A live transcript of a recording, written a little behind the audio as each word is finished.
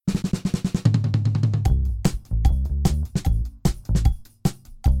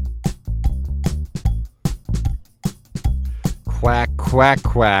Quack, quack,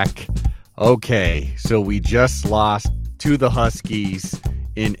 quack. Okay, so we just lost to the Huskies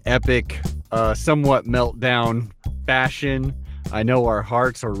in epic, somewhat meltdown fashion. I know our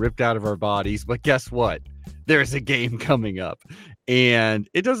hearts are ripped out of our bodies, but guess what? There's a game coming up, and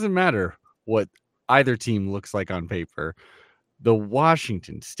it doesn't matter what either team looks like on paper. The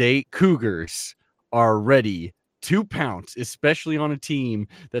Washington State Cougars are ready to pounce, especially on a team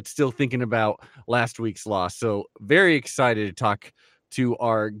that's still thinking about last week's loss. So very excited to talk to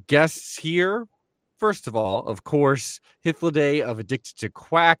our guests here. First of all, of course, Hythloday of Addicted to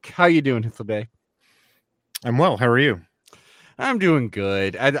Quack. How you doing, Hythloday? I'm well. How are you? I'm doing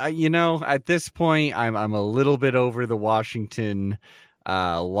good. At this point, I'm a little bit over the Washington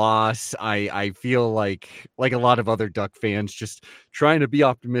loss. I feel like a lot of other Duck fans, just trying to be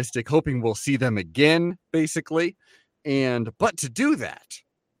optimistic, hoping we'll see them again, basically. But to do that,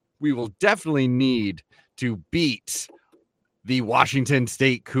 we will definitely need to beat the Washington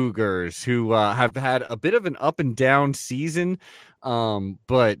State Cougars, who have had a bit of an up and down season,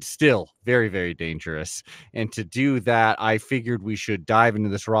 but still very, very dangerous. And to do that, I figured we should dive into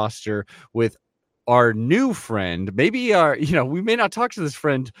this roster with our new friend. Maybe we may not talk to this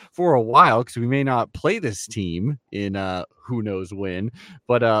friend for a while because we may not play this team in who knows when,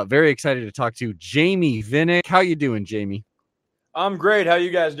 but very excited to talk to Jamey Vinnick. How you doing, Jamey? I'm great. How you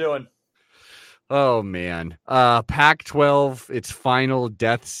guys doing? Oh man. Pac-12, its final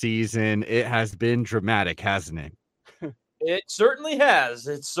death season. It has been dramatic, hasn't it? It certainly has.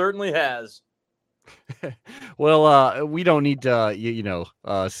 It certainly has. Well, we don't need to,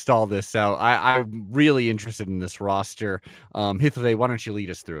 stall this out. I'm really interested in this roster. Hythloday, why don't you lead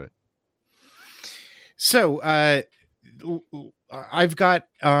us through it? So, I've got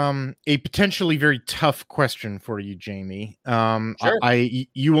a potentially very tough question for you, Jamey. Sure.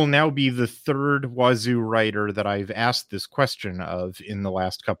 You will now be the third Wazzu writer that I've asked this question of in the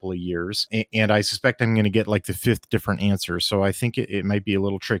last couple of years, and I suspect I'm going to get like the fifth different answer. So I think it might be a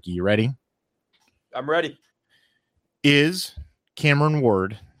little tricky. You ready? I'm ready. Is Cameron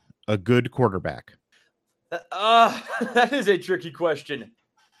Ward a good quarterback? That is a tricky question.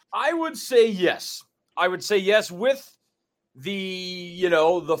 I would say yes. I would say yes with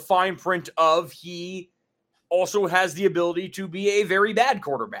the fine print of he also has the ability to be a very bad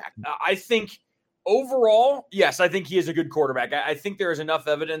quarterback. I think overall, yes, I think he is a good quarterback. I think there is enough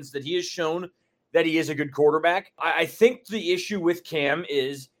evidence that he has shown that he is a good quarterback. I think the issue with Cam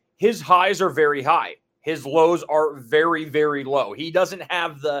is his highs are very high. His lows are very, very low. He doesn't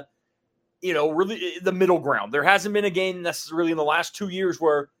have really the middle ground. There hasn't been a game necessarily in the last 2 years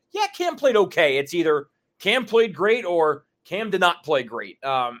where, yeah, Cam played okay. It's either Cam played great or Cam did not play great.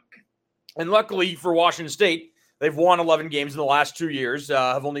 And luckily for Washington State, they've won 11 games in the last 2 years,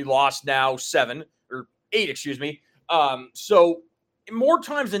 have only lost now 7 or 8, excuse me. So more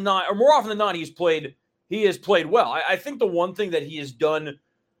times than not, or more often than not, he has played well. I think the one thing that he has done,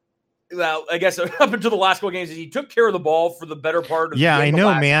 well, I guess up until the last couple of games, is he took care of the ball for the better part of the game. Yeah, I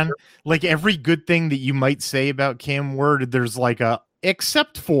know, man. Year. Like every good thing that you might say about Cam Ward, there's like a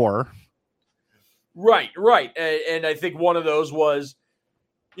except for. Right. And I think one of those was,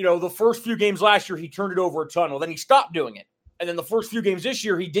 the first few games last year, he turned it over a ton. Well, then he stopped doing it. And then the first few games this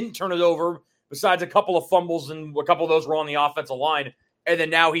year, he didn't turn it over, besides a couple of fumbles, and a couple of those were on the offensive line. And then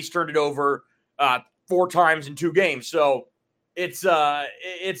now he's turned it over 4 times in 2 games. So you just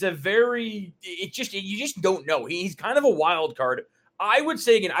don't know. He's kind of a wild card. I would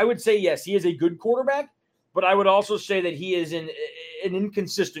say yes, he is a good quarterback. But I would also say that he is an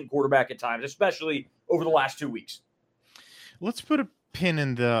inconsistent quarterback at times, especially over the last 2 weeks. Let's put a pin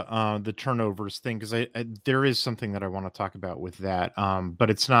in the turnovers thing, because there is something that I want to talk about with that, but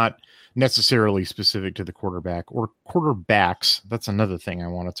it's not necessarily specific to the quarterback or quarterbacks. That's another thing I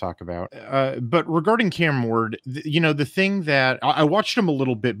want to talk about. But regarding Cam Ward, the thing that I watched him a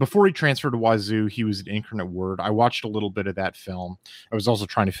little bit before he transferred to Wazzu, he was at Incarnate Word. I watched a little bit of that film. I was also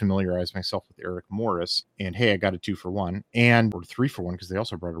trying to familiarize myself with Eric Morris, and hey, I got a 2-for-1 or 3-for-1 because they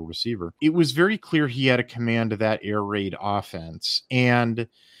also brought a receiver. It was very clear he had a command of that air raid offense. And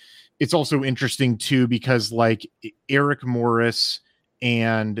it's also interesting too, because like Eric Morris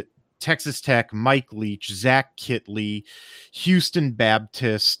and Texas Tech, Mike Leach, Zach Kitley, Houston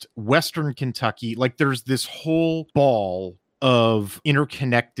Baptist, Western Kentucky, like there's this whole ball of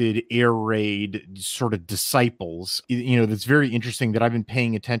interconnected air raid sort of disciples, that's very interesting that I've been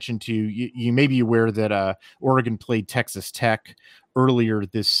paying attention to. You may be aware that Oregon played Texas Tech earlier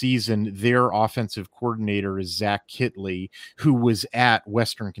this season. Their offensive coordinator is Zach Kitley, who was at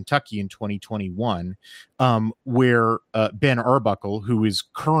Western Kentucky in 2021, where Ben Arbuckle, who is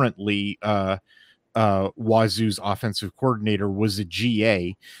currently Wazzu's offensive coordinator was a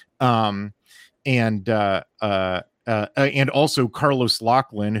GA. And also Carlos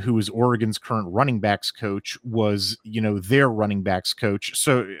Loughlin, who is Oregon's current running backs coach, was, their running backs coach.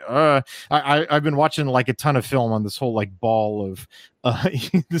 So I've been watching like a ton of film on this whole like ball of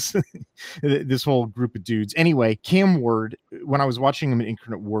this whole group of dudes. Anyway, Cam Ward, when I was watching him in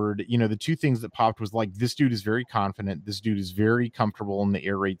Incarnate Word, the two things that popped was like, this dude is very confident. This dude is very comfortable in the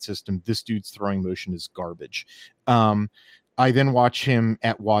air raid system. This dude's throwing motion is garbage. I then watch him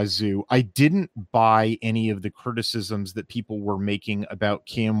at Wazzu. I didn't buy any of the criticisms that people were making about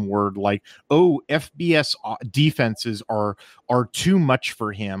Cam Ward, like, oh, FBS defenses are too much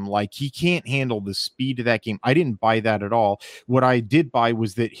for him. Like, he can't handle the speed of that game. I didn't buy that at all. What I did buy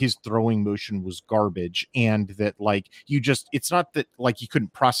was that his throwing motion was garbage, and that, like, it's not that, like, you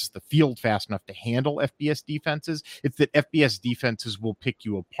couldn't process the field fast enough to handle FBS defenses. It's that FBS defenses will pick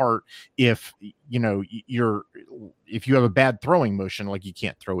you apart if you have a bad throwing motion, like you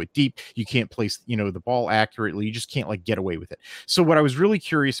can't throw it deep, you can't place, the ball accurately, you just can't like get away with it. So what I was really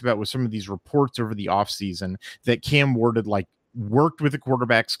curious about was some of these reports over the offseason that Cam Ward had like worked with the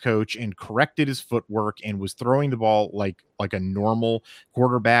quarterback's coach and corrected his footwork and was throwing the ball like a normal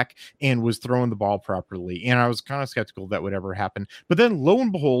quarterback and was throwing the ball properly. And I was kind of skeptical that would ever happen. But then lo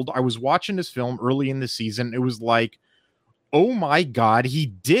and behold, I was watching this film early in the season. It was like, oh my God, he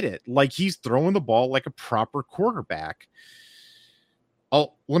did it. Like, he's throwing the ball like a proper quarterback.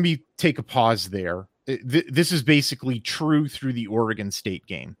 Let me take a pause there. This is basically true through the Oregon State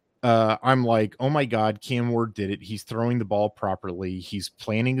game. I'm like, oh my God, Cam Ward did it. He's throwing the ball properly. He's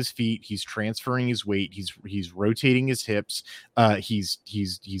planting his feet. He's transferring his weight. He's rotating his hips. He's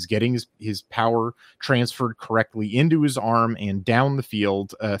getting his power transferred correctly into his arm and down the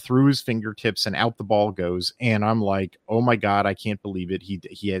field, through his fingertips, and out the ball goes. And I'm like, oh my God, I can't believe it.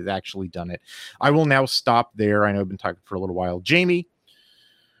 He has actually done it. I will now stop there. I know I've been talking for a little while. Jamey,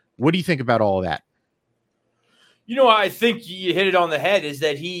 what do you think about all of that? I think you hit it on the head, is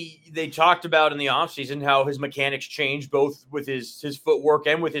that they talked about in the offseason how his mechanics changed both with his footwork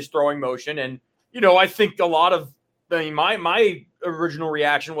and with his throwing motion. And, I think my original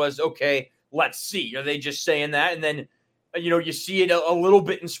reaction was, okay, let's see. Are they just saying that? And then, you see it a little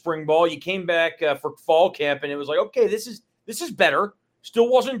bit in spring ball. You came back for fall camp and it was like, okay, this is better. Still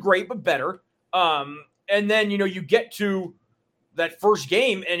wasn't great, but better. And then, you get to that first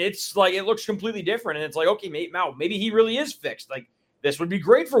game and it's like, it looks completely different. And it's like, okay, maybe he really is fixed. Like, this would be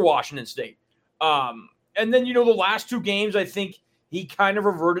great for Washington State. And then, the last two games, I think he kind of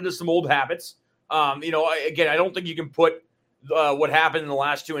reverted to some old habits. Again, I don't think you can put what happened in the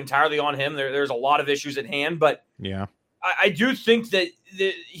last two entirely on him. There's a lot of issues at hand, but yeah, I do think that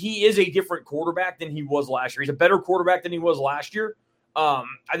he is a different quarterback than he was last year. He's a better quarterback than he was last year. I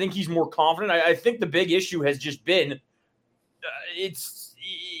think he's more confident. I think the big issue has just been,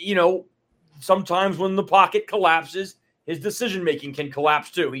 sometimes when the pocket collapses, his decision-making can collapse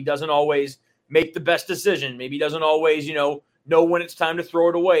too. He doesn't always make the best decision. Maybe he doesn't always, know when it's time to throw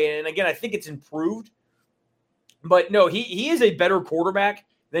it away. And again, I think it's improved. But no, he is a better quarterback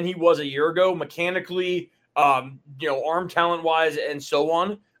than he was a year ago, mechanically, arm talent-wise, and so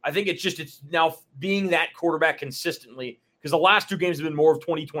on. I think it's now being that quarterback consistently, because the last two games have been more of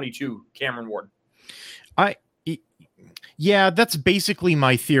 2022 Cameron Ward. Yeah, that's basically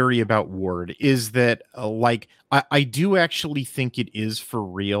my theory about Ward, is that I do actually think it is for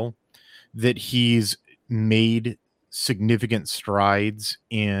real that he's made significant strides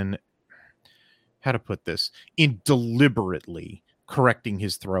in, how to put this, in deliberately correcting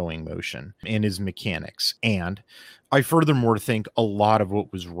his throwing motion and his mechanics. And I furthermore think a lot of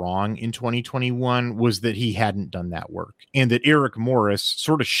what was wrong in 2021 was that he hadn't done that work, and that Eric Morris,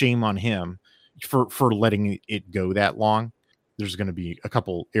 sort of shame on him for letting it go that long. There's going to be a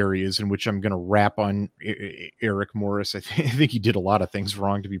couple areas in which I'm going to rap on Eric Morris. I think he did a lot of things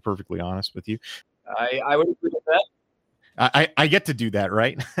wrong, to be perfectly honest with you. I would agree with that. I get to do that,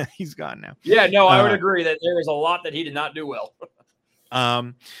 right? He's gone now. Yeah, no, I would agree that there is a lot that he did not do well.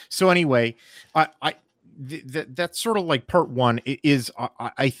 So anyway, that's sort of like part one. Is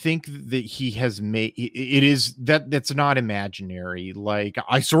I think that he has made it is that's not imaginary. Like,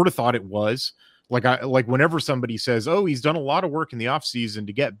 I sort of thought it was. Like whenever somebody says, oh, he's done a lot of work in the offseason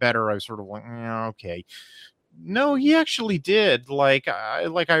to get better, I was sort of like, okay. No, he actually did. I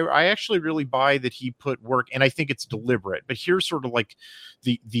actually really buy that he put work, and I think it's deliberate. But here's sort of like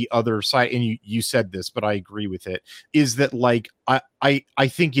the other side, and you said this, but I agree with it, is that like I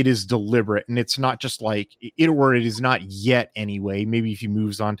think it is deliberate, and it's not just like it is not yet anyway. Maybe if he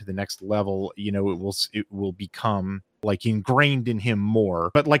moves on to the next level, it will become like ingrained in him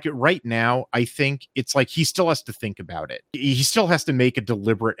more. But like right now, I think it's like he still has to think about it. He still has to make a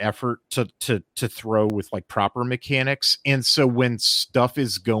deliberate effort to throw with like proper mechanics. And so when stuff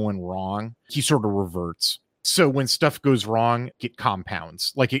is going wrong, he sort of reverts. So when stuff goes wrong, it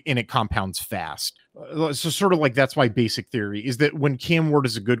compounds, and it compounds fast. So sort of like that's my basic theory is that when Cam Ward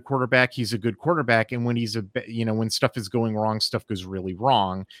is a good quarterback, he's a good quarterback. And when when stuff is going wrong, stuff goes really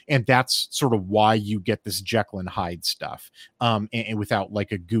wrong. And that's sort of why you get this Jekyll and Hyde stuff and without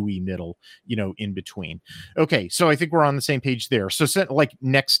like a gooey middle, in between. Okay. So I think we're on the same page there. So like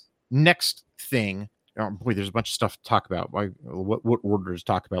next thing, oh boy, there's a bunch of stuff to talk about. What order to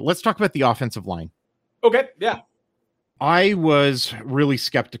talk about? Let's talk about the offensive line. Okay, yeah. I was really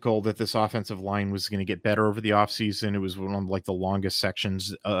skeptical that this offensive line was going to get better over the offseason. It was one of like the longest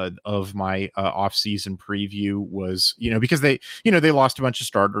sections of my offseason preview was, because they lost a bunch of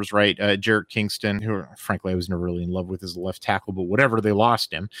starters, right? Jarrett Kingston, who frankly I was never really in love with as a left tackle, but whatever, they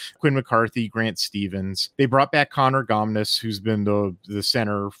lost him. Quinn McCarthy, Grant Stevens. They brought back Connor Gomnes, who's been the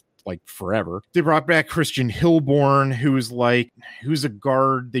center like forever. They brought back Christian Hilborn, who's a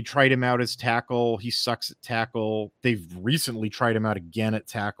guard. They tried him out as tackle. He sucks at tackle. They've recently tried him out again at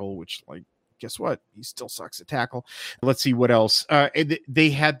tackle, which guess what? He still sucks at tackle. Let's see what else. They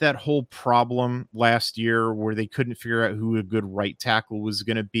had that whole problem last year where they couldn't figure out who a good right tackle was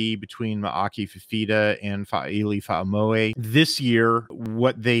going to be between Maaki Fifita and Fa'ili Fa'amoe. This year,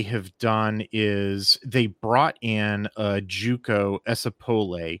 what they have done is they brought in Juco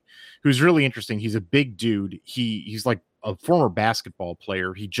Esapole, who's really interesting. He's a big dude. He's like a former basketball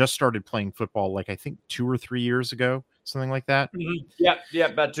player. He just started playing football, I think 2 or 3 years ago, something like that. Mm-hmm. Yeah,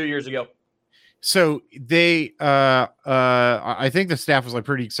 about 2 years ago. So they, I think the staff was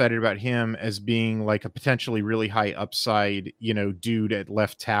pretty excited about him as being a potentially really high upside, dude at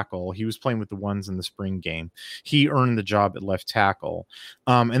left tackle. He was playing with the ones in the spring game. He earned the job at left tackle.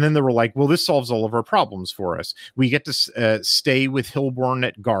 And then they were like, well, this solves all of our problems for us. We get to stay with Hilborn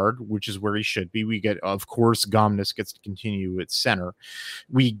at guard, which is where he should be. We get, of course, Gomnes gets to continue at center.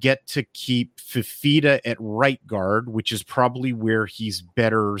 We get to keep Fifita at right guard, which is probably where he's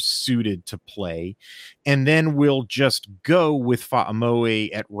better suited to play. And then we'll just go with Fa'amoe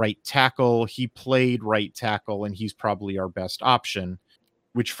at right tackle. He played right tackle, and he's probably our best option,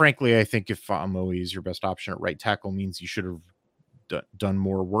 which frankly, I think if Fa'amoe is your best option at right tackle means you should have done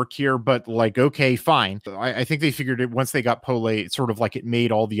more work here. But okay, fine. I think they figured it once they got Pole, it's sort of it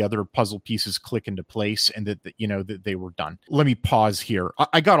made all the other puzzle pieces click into place and that they were done. Let me pause here.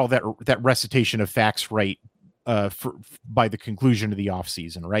 I got all that recitation of facts right by the conclusion of the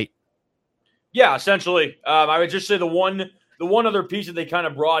offseason, right? Yeah, essentially. I would just say the one other piece that they kind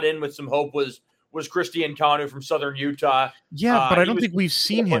of brought in with some hope was Christian Kanu from Southern Utah. Yeah, but I don't think we've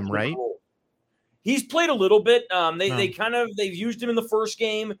seen him, right? He's played a little bit. They've used him in the first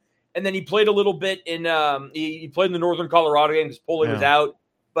game, and then he played a little bit in he played in the Northern Colorado game because Pole was out.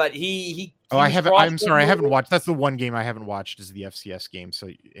 But I'm sorry, I haven't watched. That's the one game I haven't watched is the FCS game. So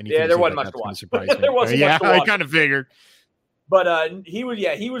there wasn't much to watch. There wasn't much to watch. I kind of figured. But he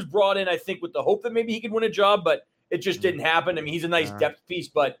was brought in, I think, with the hope that maybe he could win a job, but it just didn't happen. I mean, he's a nice depth piece,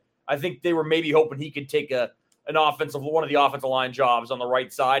 but I think they were maybe hoping he could take one of the offensive line jobs on the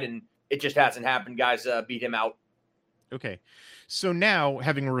right side, and it just hasn't happened. Guys beat him out. Okay. So now,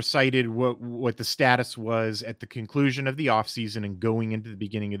 having recited what the status was at the conclusion of the offseason and going into the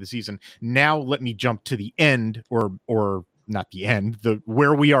beginning of the season, now let me jump to the end, or not the end,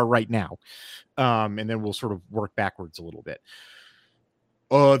 where we are right now. And then we'll sort of work backwards a little bit.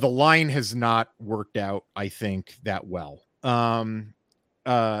 The line has not worked out, I think, that well.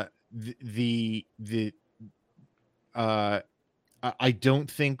 I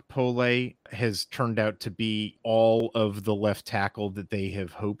don't think Pole has turned out to be all of the left tackle that they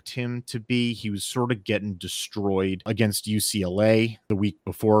have hoped him to be. He was sort of getting destroyed against UCLA the week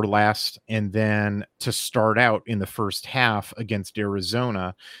before last. And then to start out in the first half against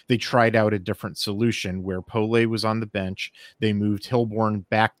Arizona, they tried out a different solution where Pole was on the bench. They moved Hilborn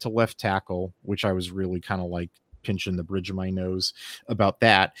back to left tackle, which I was really kind of pinching the bridge of my nose about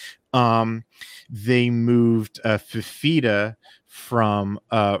that. They moved Fifita from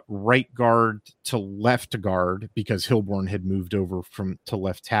right guard to left guard because Hilborn had moved over to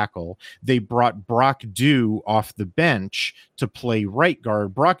left tackle. They brought Brock Dew off the bench to play right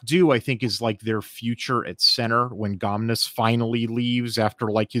guard. Brock Dew, I think, is their future at center when Gomnes finally leaves after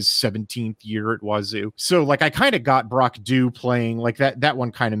his 17th year at Wazzu. So I kind of got Brock Dew playing that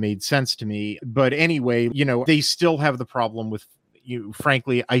one kind of made sense to me. But anyway, they still have the problem with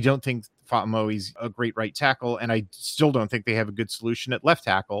frankly, I don't think Fa'amoe's a great right tackle, and I still don't think they have a good solution at left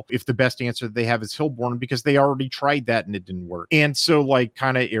tackle if the best answer that they have is Hilborn, because they already tried that and it didn't work. And so like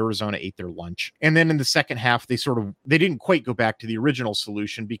kind of Arizona ate their lunch. And then in the second half, they didn't quite go back to the original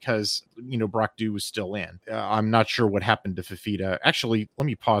solution because, Brock Dew was still in. I'm not sure what happened to Fafita. Actually, let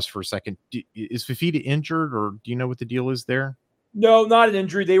me pause for a second. Is Fafita injured, or do you know what the deal is there? No, not an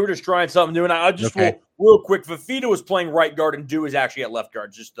injury. They were just trying something new. And I just real quick, Fafita was playing right guard and Dew is actually at left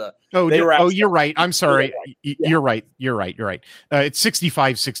guard. Just you're right. I'm sorry. You're right. It's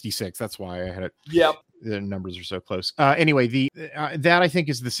 65-66. That's why I had it. Yep. The numbers are so close. Anyway, that I think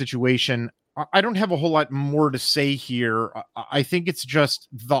is the situation. I don't have a whole lot more to say here. I think it's just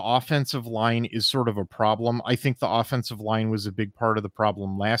the offensive line is sort of a problem. I think the offensive line was a big part of the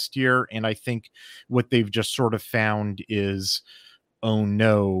problem last year. And I think what they've just sort of found is, oh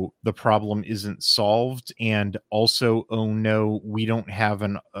no, the problem isn't solved. And also, oh no, we don't have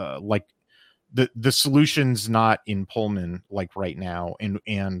the solution's not in Pullman like right now.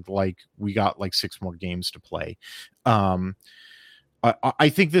 And like we got like 6 more games to play. I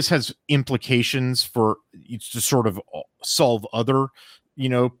think this has implications for to sort of solve other,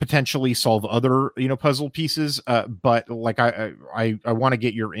 potentially solve other, puzzle pieces. But like, I want to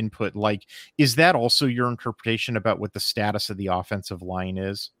get your input. Like, is that also your interpretation about what the status of the offensive line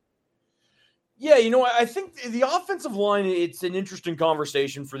is? Yeah, I think the offensive line, it's an interesting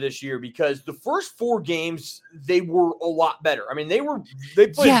conversation for this year because the first 4 games, they were a lot better. I mean, they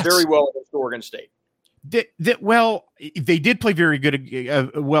played very well against Oregon State. They did play very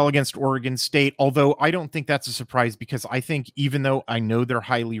good, well against Oregon State, although I don't think that's a surprise because I think even though I know they're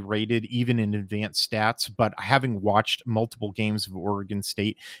highly rated, even in advanced stats, but having watched multiple games of Oregon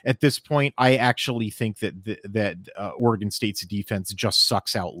State at this point, I actually think that Oregon State's defense just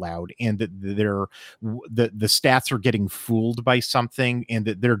sucks out loud, and that the stats are getting fooled by something, and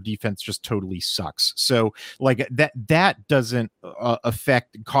that their defense just totally sucks. So like that doesn't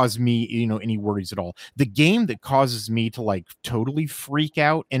cause me, any worries at all. The game that causes me to like totally freak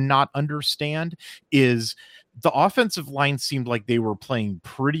out and not understand is the offensive line seemed like they were playing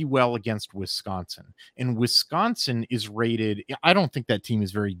pretty well against Wisconsin, and Wisconsin is rated. I don't think that team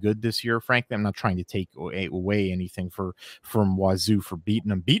is very good this year. Frankly, I'm not trying to take away anything from Wazzu for beating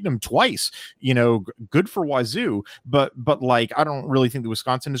them twice. Good for Wazzu, but like I don't really think that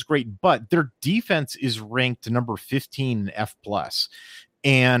Wisconsin is great. But their defense is ranked number 15 F+,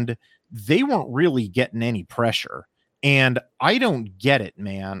 and they weren't really getting any pressure. And I don't get it,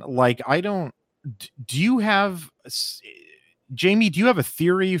 man. Like, do you have, Jamey, do you have a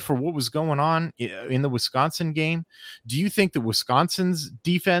theory for what was going on in the Wisconsin game? Do you think that Wisconsin's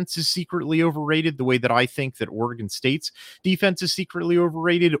defense is secretly overrated the way that I think that Oregon State's defense is secretly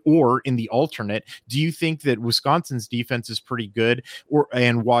overrated? Or in the alternate, do you think that Wisconsin's defense is pretty good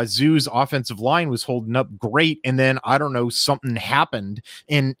and Wazoo's offensive line was holding up great, and then, I don't know, something happened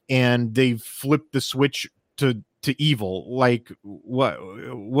and they flipped the switch to evil? Like,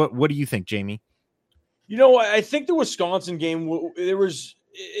 what do you think, Jamey? I think the Wisconsin game, there was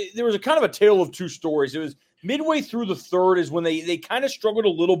a kind of a tale of 2 stories. It was midway through the third is when they kind of struggled a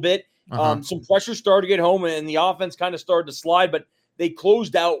little bit. Some pressure started to get home, and the offense kind of started to slide, but they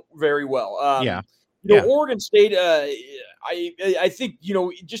closed out very well. Oregon State, I think,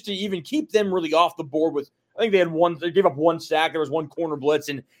 just to even keep them really off the board with, I think they gave up 1 sack. There was 1 corner blitz,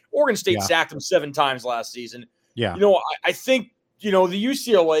 and Oregon State sacked them 7 times last season. Yeah. I think, the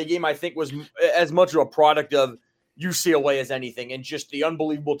UCLA game, I think, was as much of a product of UCLA as anything, and just the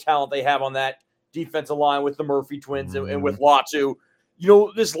unbelievable talent they have on that defensive line with the Murphy twins and with Wazzu.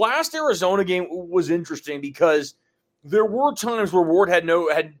 This last Arizona game was interesting because there were times where Ward had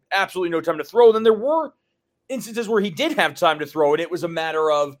absolutely no time to throw. Then there were instances where he did have time to throw, and it was a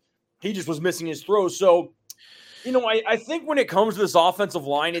matter of he just was missing his throws. So, I think when it comes to this offensive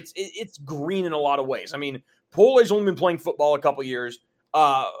line, it's green in a lot of ways. I mean, Pole's only been playing football a couple years.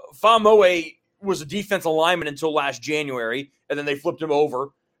 Fa'amoe was a defensive lineman until last January, and then they flipped him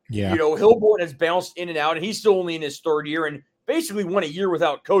over. Yeah. Hilborn has bounced in and out, and he's still only in his 3rd year and basically went a year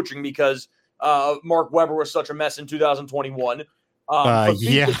without coaching because Mark Weber was such a mess in 2021.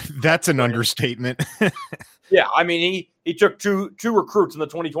 That's an understatement. Yeah, I mean, he took two recruits in the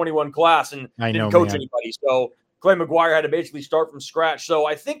 2021 class and didn't coach anybody. So Clay McGuire had to basically start from scratch. So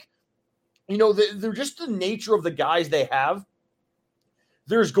I think, they're just the nature of the guys they have.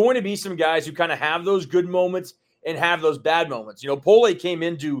 There's going to be some guys who kind of have those good moments and have those bad moments. Pole came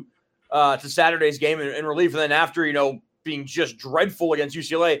into to Saturday's game in relief, and then after, being just dreadful against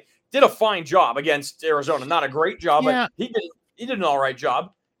UCLA, did a fine job against Arizona. Not a great job, but he did an all right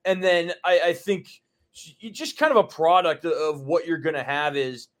job. And then I think just kind of a product of what you're going to have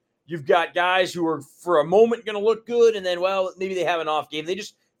is, You've got guys who are for a moment going to look good, and then, well, maybe they have an off game.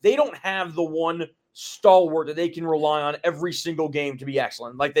 They don't have the one stalwart that they can rely on every single game to be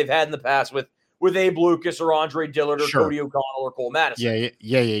excellent, like they've had in the past with Abe Lucas or Andre Dillard or Cody O'Connell or Cole Madison.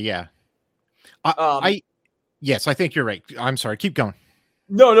 Yeah. Yes, I think you're right. I'm sorry. Keep going.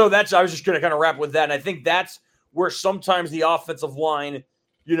 No, I was just going to kind of wrap with that. And I think that's where sometimes the offensive line,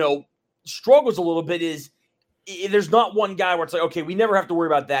 struggles a little bit is there's not one guy where it's like, okay, we never have to worry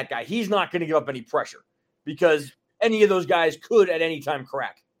about that guy. He's not going to give up any pressure because any of those guys could at any time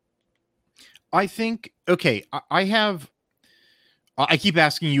crack. I think, okay, I keep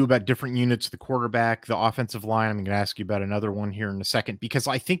asking you about different units, the quarterback, the offensive line. I'm going to ask you about another one here in a second, because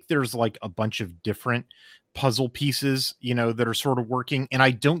I think there's like a bunch of different puzzle pieces, that are sort of working. And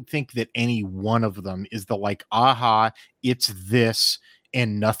I don't think that any one of them is the like, aha, it's this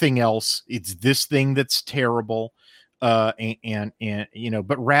and nothing else. It's this thing that's terrible. But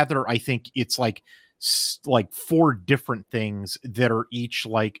rather I think it's like four different things that are each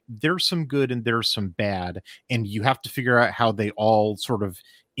like, there's some good and there's some bad, and you have to figure out how they all sort of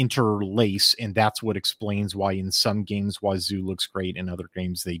interlace, and that's what explains why in some games Wazzu looks great, in other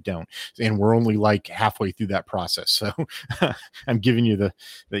games they don't, and we're only like halfway through that process. So I'm giving you the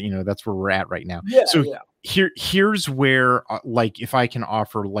that's where we're at right now. Here's where like if I can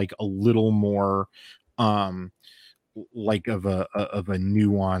offer like a little more like of a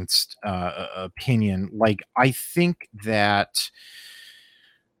nuanced opinion, like I think that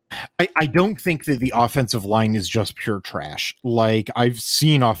I don't think that the offensive line is just pure trash. Like I've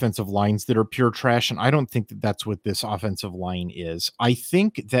seen offensive lines that are pure trash, and I don't think that that's what this offensive line is. I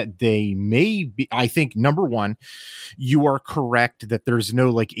think that they may be. I think number one, you are correct that there's no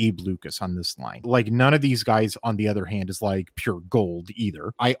like Abe Lucas on this line. Like none of these guys, on the other hand, is like pure gold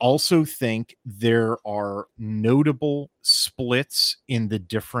either. I also think there are notable splits in the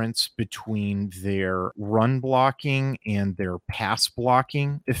difference between their run blocking and their pass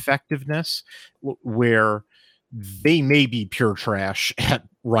blocking effectiveness, where they may be pure trash at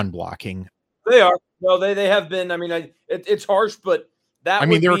run blocking. They are. No, they have been. I mean, it's harsh, but that. I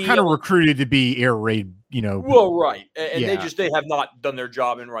mean, they were kind of recruited to be air raid, Well, right, and they have not done their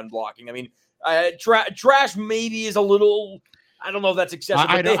job in run blocking. I mean, trash maybe is a little. I don't know if that's excessive.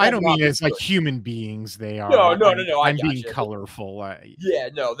 I don't mean it's like human beings. They are. No. I'm being colorful.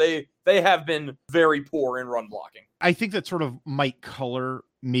 They have been very poor in run blocking. I think that sort of might color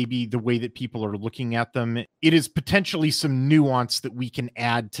maybe the way that people are looking at them. It is potentially some nuance that we can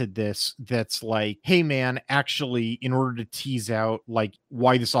add to this that's like, hey man, actually, in order to tease out like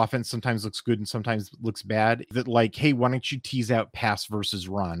why this offense sometimes looks good and sometimes looks bad, that like, hey, why don't you tease out pass versus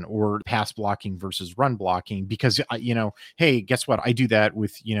run, or pass blocking versus run blocking? Because hey, guess what, I do that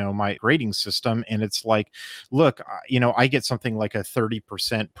with my grading system, and it's like, look, I get something like a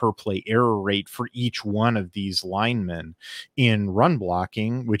 30% per play error rate for each one of these linemen in run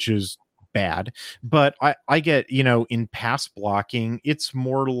blocking, which is bad, but I get, in pass blocking, it's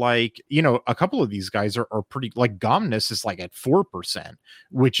more like, a couple of these guys are pretty, like Gomness is like at 4%,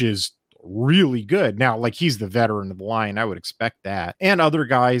 which is really good. Now, like he's the veteran of the line, I would expect that. And other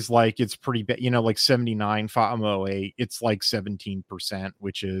guys, like it's pretty bad, like 79 Fa'amoe, it's like 17%,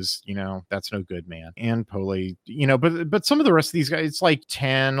 which is, that's no good, man. And Pole, but some of the rest of these guys, it's like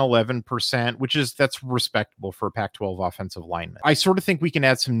 10, 11%, that's respectable for a Pac-12 offensive lineman. I sort of think we can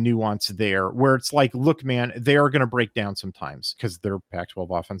add some nuance there, where it's like, look, man, they are going to break down sometimes because they're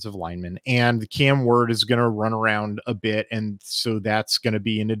Pac-12 offensive linemen, and Cam Ward is going to run around a bit, and so that's going to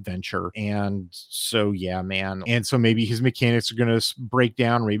be an adventure. And so, yeah, man. And so maybe his mechanics are going to break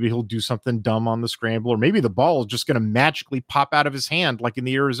down. Maybe he'll do something dumb on the scramble, or maybe the ball is just going to magically pop out of his hand, like in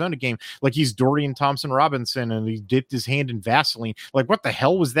the Arizona game, like he's Dorian Thompson-Robinson and he dipped his hand in Vaseline. Like, what the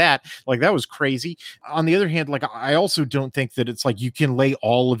hell was that? Like, that was crazy. On the other hand, like, I also don't think that it's like you can lay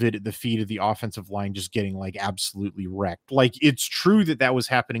all of it at the feet of the offensive line just getting like absolutely wrecked. Like, it's true that that was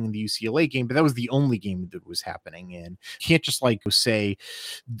happening in the UCLA game, but that was the only game that was happening in. You can't just like say,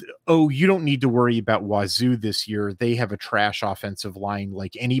 oh, you don't need to worry about Wazzu this year. They have a trash offensive line.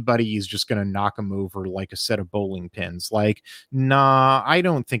 Like anybody is just going to knock them over like a set of bowling pins. Like, nah, I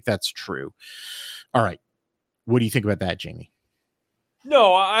don't think that's true. All right. What do you think about that, Jamey?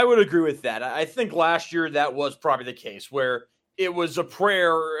 No, I would agree with that. I think last year that was probably the case, where it was a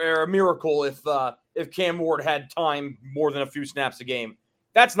prayer or a miracle if Cam Ward had time more than a few snaps a game.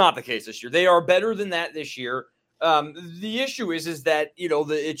 That's not the case this year. They are better than that this year. The issue is that,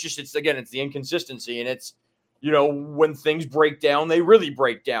 it's the inconsistency, and it's, when things break down, they really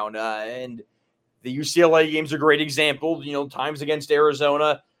break down. And the UCLA game's a great example, times against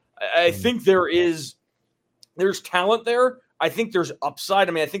Arizona. I think there's talent there. I think there's upside.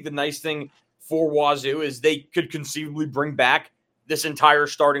 I mean, I think the nice thing for Wazzu is they could conceivably bring back this entire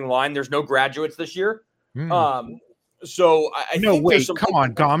starting line. There's no graduates this year. So I no, think wait, come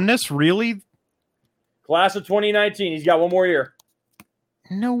on, Gomness, really? Class of 2019. He's got one more year.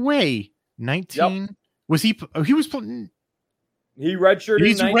 No way. 19? Yep. Was he? Oh, he was. He redshirted.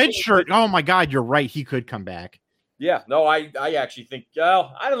 He's redshirt. Oh my God, you're right. He could come back. Yeah. No, I actually think.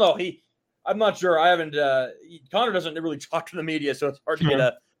 Well, I don't know. I'm not sure. I haven't. Connor doesn't really talk to the media, so it's hard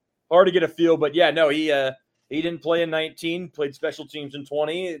to get a feel. But yeah, no, he didn't play in 19. Played special teams in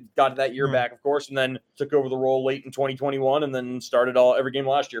 20. Got that year back, of course, and then took over the role late in 2021, and then started every game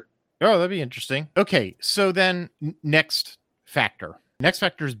last year. Oh, that'd be interesting. Okay, so then next factor. Next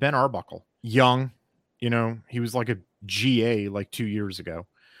factor is Ben Arbuckle. Young, he was like a GA like 2 years ago.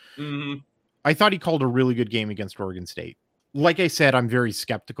 Mm-hmm. I thought he called a really good game against Oregon State. Like I said, I'm very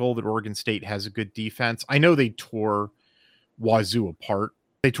skeptical that Oregon State has a good defense. I know they tore Wazzu apart.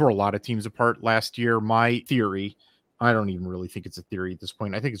 They tore a lot of teams apart last year. My theory, I don't even really think it's a theory at this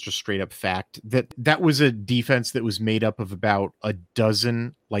point. I think it's just straight up fact that was a defense that was made up of about a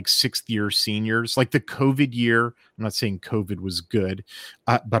dozen like sixth-year seniors. Like the COVID year, I'm not saying COVID was good,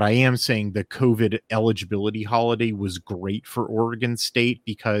 but I am saying the COVID eligibility holiday was great for Oregon State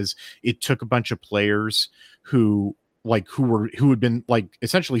because it took a bunch of players who had been like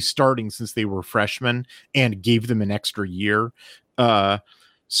essentially starting since they were freshmen and gave them an extra year.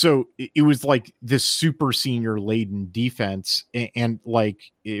 So it was like this super senior laden defense and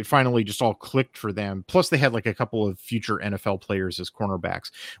like it finally just all clicked for them. Plus they had like a couple of future NFL players as cornerbacks.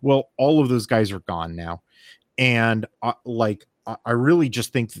 Well, all of those guys are gone now. And I really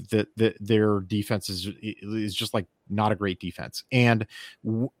just think that their defense is just like not a great defense. And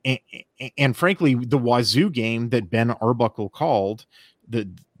frankly, the Wazzu game that Ben Arbuckle called the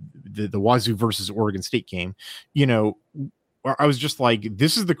Wazzu versus Oregon State game, I was just like,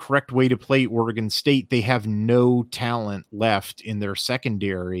 this is the correct way to play Oregon State. They have no talent left in their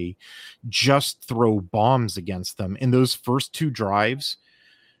secondary. Just throw bombs against them. In those first two drives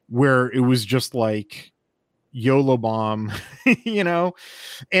where it was just like YOLO bomb, and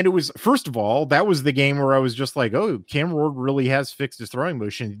it was, first of all, that was the game where I was just like, oh, Cam Ward really has fixed his throwing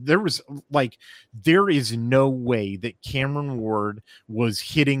motion. There is no way that Cameron Ward was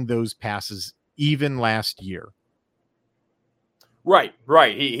hitting those passes even last year. Right.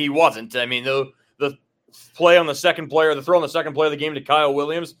 He wasn't. I mean, the play on the second player, the throw on the second play of the game to Kyle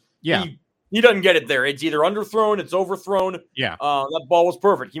Williams. Yeah. He doesn't get it there. It's either underthrown, it's overthrown. Yeah. That ball was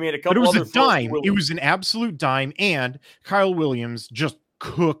perfect. He made a couple. But it was a dime. It was an absolute dime. And Kyle Williams just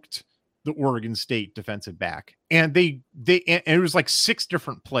cooked the Oregon State defensive back. And and it was like 6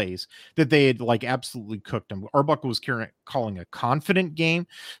 different plays that they had like absolutely cooked him. Arbuckle was calling a confident game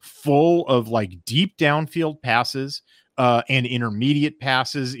full of like deep downfield passes. And intermediate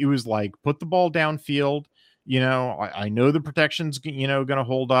passes. It was like, put the ball downfield. I know the protection's, going to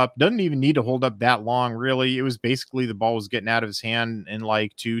hold up. Doesn't even need to hold up that long, really. It was basically the ball was getting out of his hand in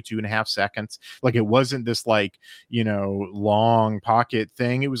like 2.5 seconds. Like it wasn't this like, long pocket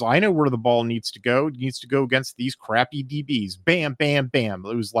thing. It was, I know where the ball needs to go. It needs to go against these crappy DBs. Bam, bam, bam.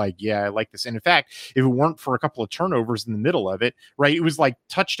 It was like, yeah, I like this. And in fact, if it weren't for a couple of turnovers in the middle of it, right, it was like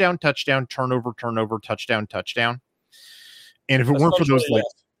touchdown, turnover, touchdown. And if it weren't for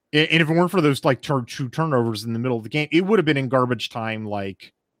those two turnovers in the middle of the game, it would have been in garbage time,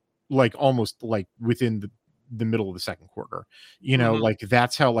 like almost like within the middle of the second quarter. Like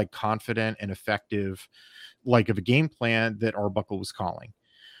that's how like confident and effective like of a game plan that Arbuckle was calling.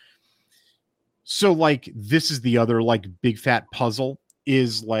 So like this is the other like big fat puzzle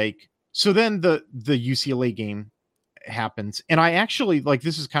is like, so then the UCLA game happens, and I actually like,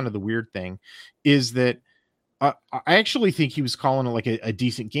 this is kind of the weird thing is that I actually think he was calling it like a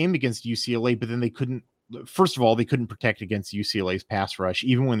decent game against UCLA, but then they couldn't protect against UCLA's pass rush,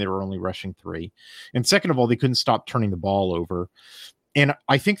 even when they were only rushing 3. And second of all, they couldn't stop turning the ball over. And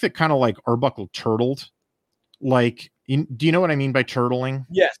I think that kind of like Arbuckle turtled. Like, do you know what I mean by turtling?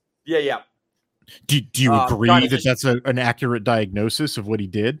 Yes. Yeah. Do you agree that that's an accurate diagnosis of what he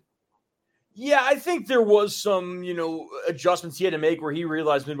did? Yeah, I think there was some, adjustments he had to make where he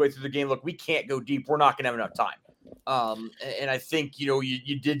realized midway through the game, look, we can't go deep. We're not going to have enough time. And I think,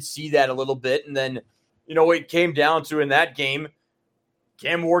 you did see that a little bit. And then, it came down to in that game,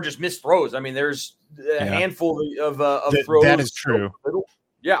 Cam Ward just missed throws. I mean, there's a handful of throws. That is true.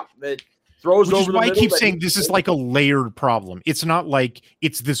 Yeah, it throws Which over is the why middle. I keep saying this is like a layered problem. It's not like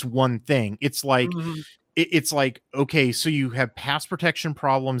it's this one thing. It's like, it's like, okay, so you have pass protection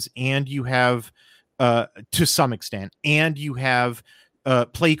problems and you have to some extent, and you have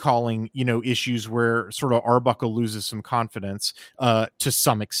play calling, issues where sort of Arbuckle loses some confidence to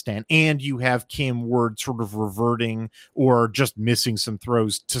some extent, and you have Cam Ward sort of reverting or just missing some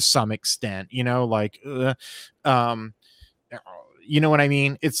throws to some extent, you know what I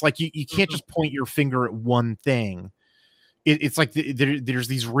mean? It's like you can't just point your finger at one thing. It's like there's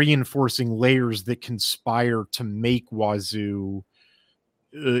these reinforcing layers that conspire to make Wazoo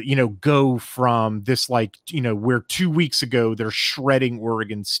go from this, like, where 2 weeks ago they're shredding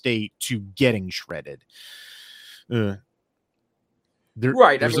Oregon State to getting shredded. Right.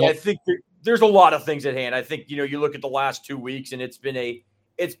 I mean, I think there's a lot of things at hand. I think, you look at the last 2 weeks and it's been a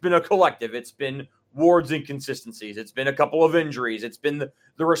collective. It's been Ward's inconsistencies. It's been a couple of injuries. It's been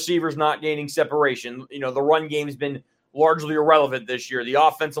the receivers not gaining separation. The run game has been largely irrelevant this year. The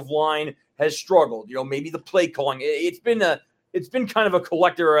offensive line has struggled. Maybe the play calling. It's been kind of a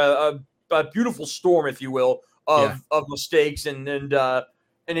collector, a beautiful storm, if you will, of mistakes and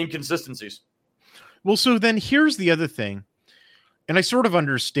inconsistencies. Well, so then here's the other thing. And I sort of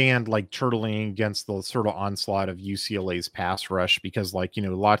understand, like, turtling against the sort of onslaught of UCLA's pass rush because, like,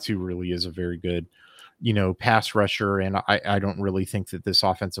 Wazzu really is a very good, pass rusher. And I don't really think that this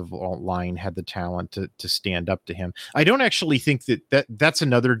offensive line had the talent to stand up to him. I don't actually think that's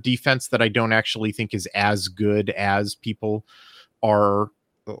another defense that I don't actually think is as good as people are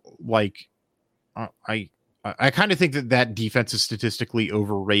like. I kind of think that defense is statistically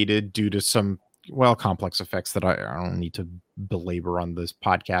overrated due to some complex effects that I don't need to belabor on this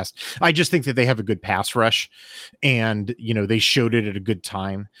podcast. I just think that they have a good pass rush, and they showed it at a good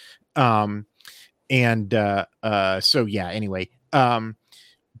time. So yeah. Anyway,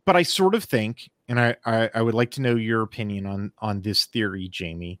 but I sort of think, and I would like to know your opinion on this theory,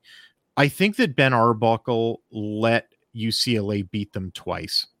 Jamey. I think that Ben Arbuckle let UCLA beat them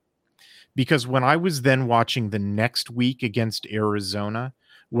twice, because when I was then watching the next week against Arizona,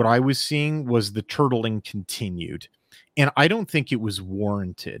 what I was seeing was the turtling continued. And I don't think it was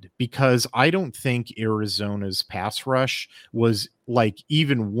warranted, because I don't think Arizona's pass rush was like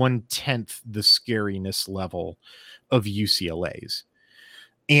even 1/10 the scariness level of UCLA's.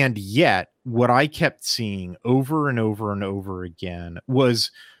 And yet what I kept seeing over and over and over again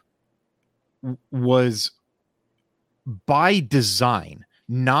was by design,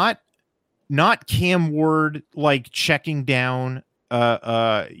 not Cam Ward like checking down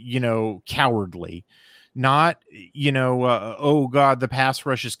cowardly, not oh god, the pass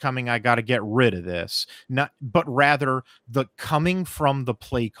rush is coming, I got to get rid of this, but rather the coming from the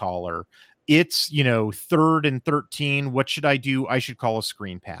play caller. It's 3rd and 13, what should I do? I should call a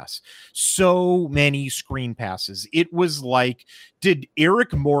screen pass. So many screen passes. It was like, did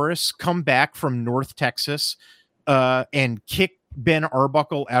Eric Morris come back from North Texas and kick Ben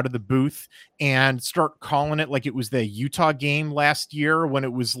Arbuckle out of the booth and start calling it like it was the Utah game last year when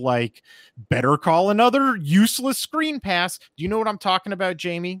it was like, better call another useless screen pass? Do you know what I'm talking about,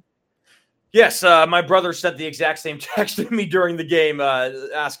 Jamey? Yes, my brother sent the exact same text to me during the game,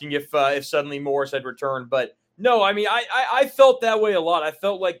 asking if suddenly Morris had returned. But no, I mean, I felt that way a lot. I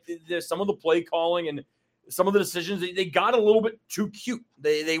felt like some of the play calling and some of the decisions, they got a little bit too cute.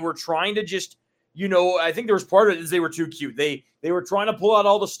 They were trying to just, I think there was part of it is they were too cute. They were trying to pull out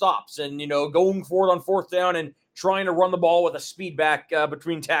all the stops and, going forward on 4th down and trying to run the ball with a speed back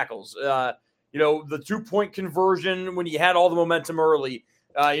between tackles. The 2-point conversion when you had all the momentum early.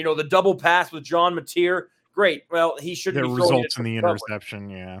 The double pass with John Mateer, great. Well, he shouldn't be throwing results in the interception.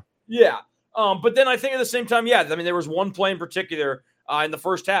 Yeah. But then I think at the same time, there was one play in particular in the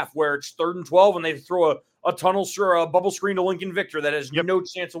first half where it's 3rd and 12 and they throw a tunnel or a bubble screen to Lincoln Victor that has no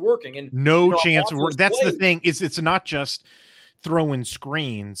chance of working. And no chance of working. That's the thing, is it's not just throwing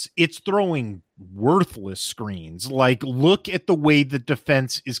screens, it's throwing worthless screens. Like, look at the way the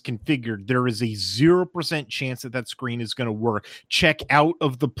defense is configured. There is a 0% chance that screen is going to work. Check out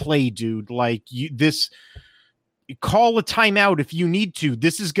of the play, dude. Like, call a timeout if you need to.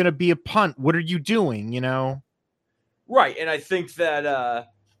 This is going to be a punt. What are you doing? Right. And I think that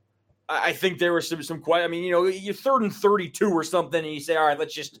I think there was some quite, you're 3rd and 32 or something, and you say, all right,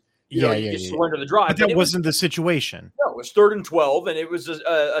 let's just surrender the drive. But that wasn't the situation. No, it was 3rd and 12, and it was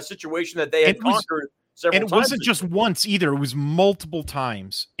a situation that they had conquered several times. And it wasn't just once either. It was multiple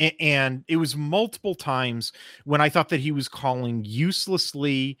times. And it was multiple times when I thought that he was calling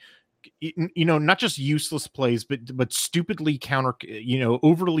uselessly, not just useless plays, but stupidly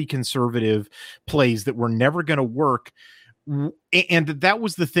overly conservative plays that were never going to work. And that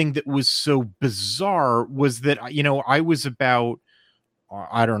was the thing that was so bizarre, was that, I was about,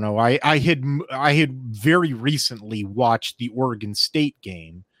 I don't know, I had very recently watched the Oregon State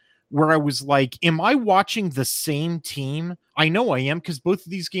game where I was like, am I watching the same team? I know I am, because both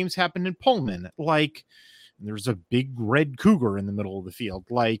of these games happened in Pullman. Like, there's a big red cougar in the middle of the field.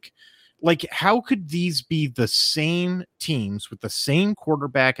 Like how could these be the same teams with the same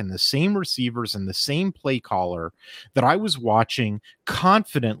quarterback and the same receivers and the same play caller that I was watching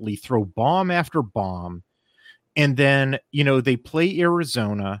confidently throw bomb after bomb? And then, they play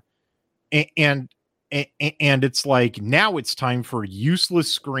Arizona and it's like, now it's time for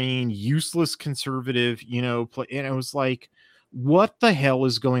useless screen, useless conservative, play. And it was like, what the hell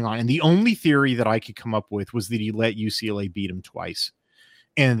is going on? And the only theory that I could come up with was that he let UCLA beat him twice,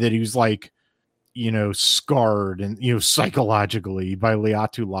 and that he was like, scarred and, psychologically by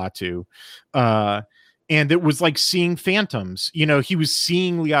Leatu Latu. And it was like seeing phantoms. He was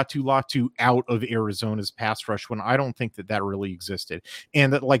seeing Leatu Latu out of Arizona's pass rush when I don't think that really existed.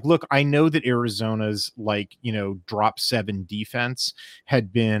 And that, like, look, I know that Arizona's drop 7 defense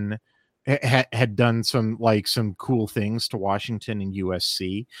had done some cool things to Washington and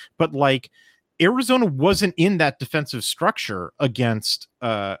USC, but like, Arizona wasn't in that defensive structure against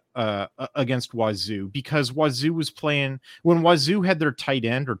Wazzu, because Wazzu was playing, when Wazzu had their tight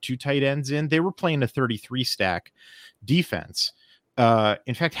end or 2 tight ends in, they were playing a 33 stack defense.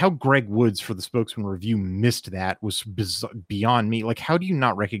 In fact, how Greg Woods for the Spokesman Review missed that was beyond me. Like, how do you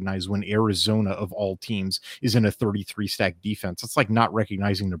not recognize when Arizona of all teams is in a 33 stack defense? It's like not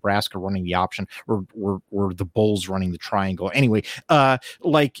recognizing Nebraska running the option or the Bulls running the triangle. Anyway,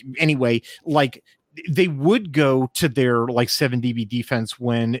 they would go to their 7 DB defense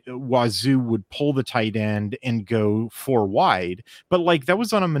when Wazzu would pull the tight end and go 4 wide. But that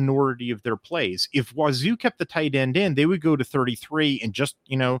was on a minority of their plays. If Wazzu kept the tight end in, they would go to 33 and just,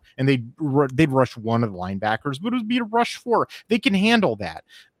 and they'd rush one of the linebackers, but it would be a rush 4. They can handle that.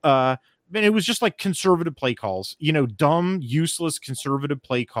 And it was just conservative play calls, dumb, useless, conservative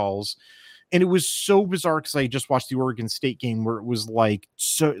play calls. And it was so bizarre because I just watched the Oregon State game where it was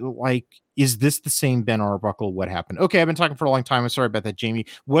is this the same Ben Arbuckle? What happened? Okay, I've been talking for a long time. I'm sorry about that, Jamey.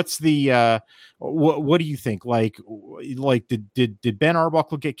 What's the what do you think? Did Ben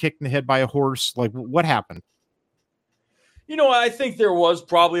Arbuckle get kicked in the head by a horse? What happened? I think there was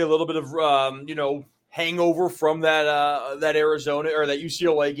probably a little bit of hangover from that Arizona or that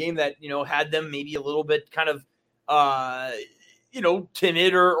UCLA game that had them maybe a little bit kind of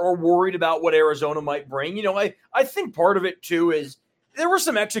timid or worried about what Arizona might bring. I think part of it too is there were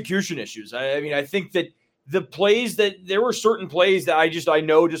some execution issues. I think that there were certain plays that I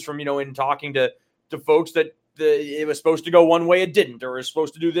know just from, in talking to folks that it was supposed to go one way, it didn't, or it was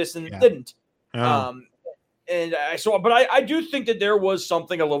supposed to do this and it didn't. Oh. But I do think that there was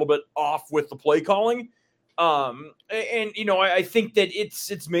something a little bit off with the play calling. I think that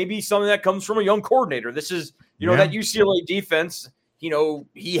it's maybe something that comes from a young coordinator. This is, that UCLA defense,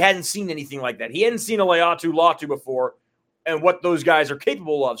 he hadn't seen anything like that. He hadn't seen a Leatu Latu before and what those guys are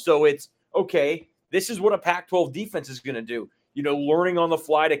capable of. So it's, okay, this is what a Pac-12 defense is going to do, learning on the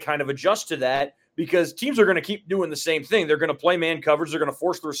fly to kind of adjust to that, because teams are going to keep doing the same thing. They're going to play man coverage. They're going to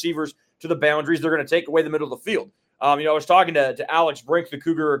force the receivers to the boundaries. They're going to take away the middle of the field. I was talking to Alex Brink, the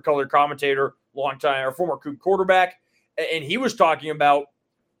Cougar color commentator, former Cougar quarterback, and he was talking about,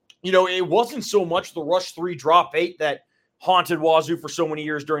 it wasn't so much the rush 3 drop 8 that haunted Wazzu for so many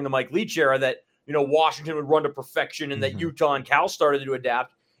years during the Mike Leach era that, Washington would run to perfection and that Utah and Cal started to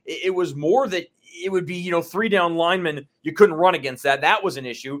adapt. It was more that it would be, 3 down linemen. You couldn't run against that. That was an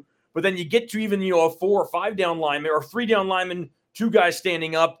issue. But then you get to even, a 4 or 5 down lineman or 3 down lineman, 2 guys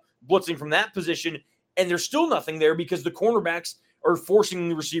standing up, blitzing from that position. And there's still nothing there because the cornerbacks are forcing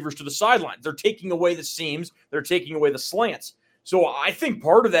the receivers to the sidelines. They're taking away the seams. They're taking away the slants. So I think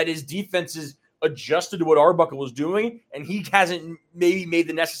part of that is defenses adjusted to what Arbuckle was doing, and he hasn't maybe made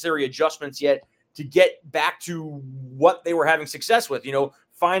the necessary adjustments yet to get back to what they were having success with,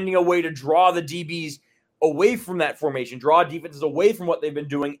 finding a way to draw the DBs away from that formation, draw defenses away from what they've been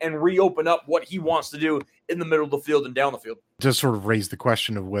doing, and reopen up what he wants to do in the middle of the field and down the field. To sort of raise the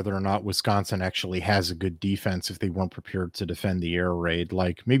question of whether or not Wisconsin actually has a good defense if they weren't prepared to defend the air raid.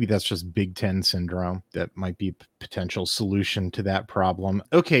 Maybe that's just Big Ten syndrome. That might be a potential solution to that problem.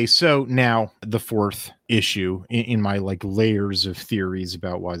 Okay, so now the fourth issue in my layers of theories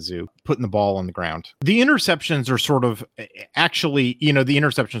about Wazzu, putting the ball on the ground. The interceptions are sort of actually, the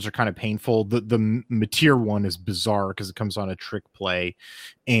interceptions are kind of painful. The Mateer one is bizarre because it comes on a trick play,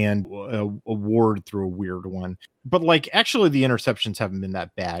 and Ward threw a weird one. But actually the interceptions haven't been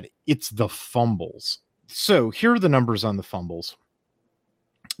that bad. It's the fumbles. So here are the numbers on the fumbles.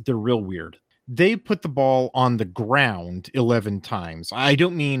 They're real weird. They put the ball on the ground 11 times. I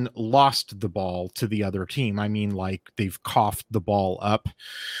don't mean lost the ball to the other team. I mean they've coughed the ball up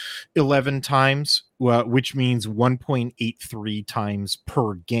 11 times, which means 1.83 times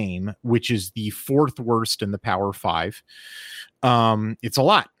per game, which is the fourth worst in the Power Five. It's a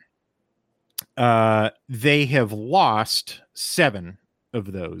lot. They have lost 7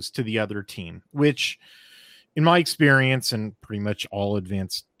 of those to the other team, which in my experience and pretty much all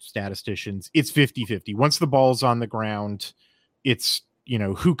advanced statisticians, it's 50-50. Once the ball's on the ground, it's,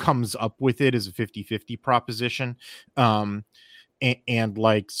 who comes up with it is a 50-50 proposition. And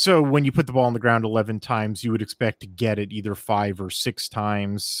like, so when you put the ball on the ground 11 times, you would expect to get it either 5 or 6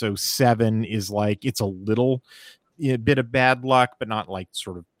 times. So 7 is like, it's a little bit of bad luck, but not like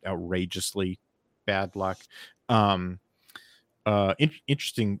sort of outrageously bad luck.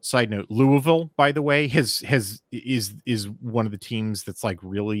 Interesting side note, Louisville, by the way, is one of the teams that's like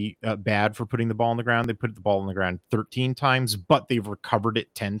really bad for putting the ball on the ground. They put the ball on the ground 13 times, but they've recovered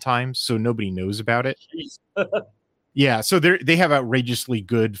it 10 times, so nobody knows about it. Yeah, so they have outrageously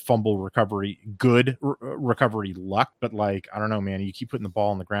good fumble recovery, recovery luck, but like, I don't know, man, you keep putting the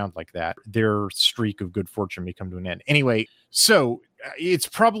ball on the ground like that, their streak of good fortune may come to an end. Anyway, so it's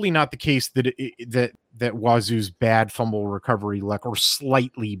probably not the case that that Wazzu's bad fumble recovery luck or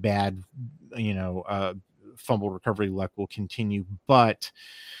slightly bad, fumble recovery luck will continue, but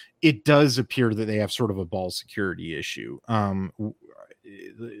it does appear that they have sort of a ball security issue.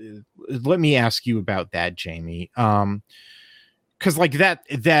 Let me ask you about that, Jamey. Because like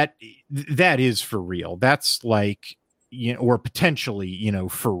that is for real. That's like, or potentially,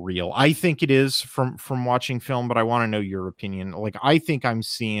 for real. I think it is from watching film, but I want to know your opinion. Like, I think I'm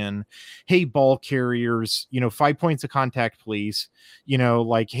seeing, hey, ball carriers, 5 points of contact, please.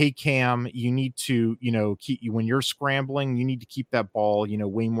 Like, hey, Cam, you need to, keep when you're scrambling, you need to keep that ball,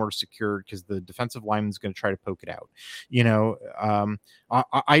 way more secured because the defensive lineman's going to try to poke it out.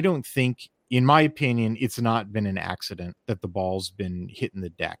 I don't think, in my opinion, it's not been an accident that the ball's been hitting the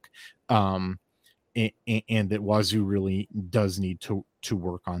deck. And that Wazzu really does need to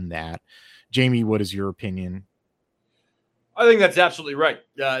work on that. Jamey, what is your opinion? I think that's absolutely right.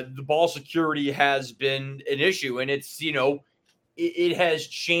 The ball security has been an issue, and it's, it has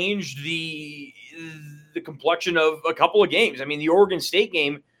changed the complexion of a couple of games. I mean, the Oregon State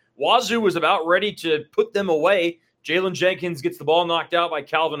game, Wazzu was about ready to put them away. Jalen Jenkins gets the ball knocked out by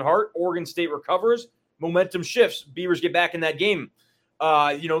Calvin Hart. Oregon State recovers. Momentum shifts. Beavers get back in that game.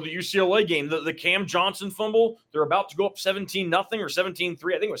 The UCLA game, the Cam Johnson fumble, they're about to go up 17-0 or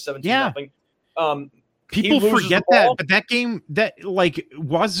 17-3. I think it was 17-0. People forget that, but that game, that like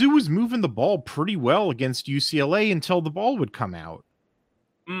Wazzu was moving the ball pretty well against UCLA until the ball would come out.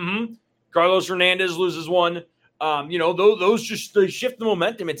 Mm-hmm. Carlos Hernandez loses one. Those just, they shift the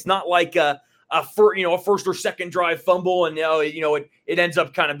momentum. It's not like a first or second drive fumble, and it ends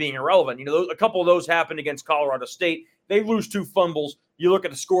up kind of being irrelevant. A couple of those happened against Colorado State. They lose 2 fumbles. You look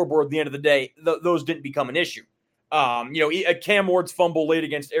at the scoreboard at the end of the day, those didn't become an issue. Cam Ward's fumble late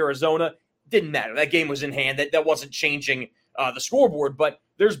against Arizona didn't matter. That game was in hand. That wasn't changing the scoreboard, but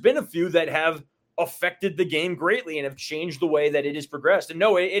there's been a few that have affected the game greatly and have changed the way that it has progressed. And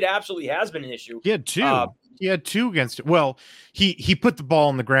no, it absolutely has been an issue. He had 2. He had 2 against it. Well, he put the ball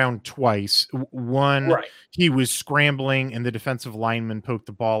on the ground twice. One, right, he was scrambling and the defensive lineman poked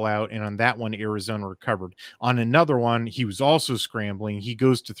the ball out. And on that one, Arizona recovered. On another one, he was also scrambling. He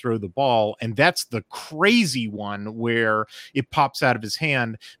goes to throw the ball. And that's the crazy one where it pops out of his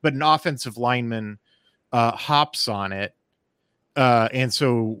hand, but an offensive lineman hops on it. And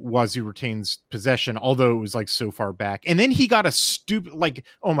so Wazzu retains possession, although it was like so far back. And then he got a stupid, like,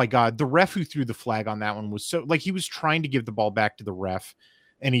 oh my God, the ref who threw the flag on that one was so, like, he was trying to give the ball back to the ref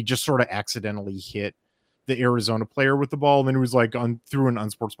and he just sort of accidentally hit the Arizona player with the ball. And then it was like threw an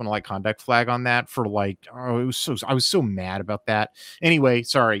unsportsmanlike conduct flag on that for like, I was so mad about that. Anyway,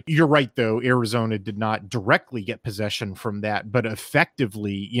 sorry. You're right though. Arizona did not directly get possession from that, but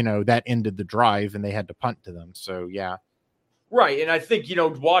effectively, that ended the drive and they had to punt to them. So yeah. Right, and I think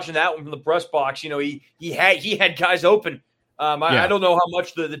watching that one from the press box, he had guys open. I don't know how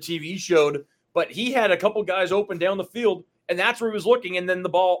much the TV showed, but he had a couple guys open down the field, and that's where he was looking. And then the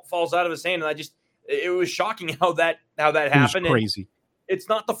ball falls out of his hand, and it was shocking how that happened. It was crazy. And it's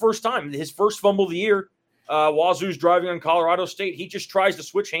not the first time. His first fumble of the year, Wazzu's driving on Colorado State. He just tries to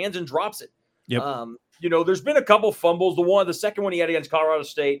switch hands and drops it. Yep. There's been a couple fumbles. The second one he had against Colorado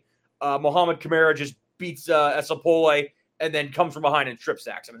State, Mohamed Kamara just beats Esapole and then comes from behind and strip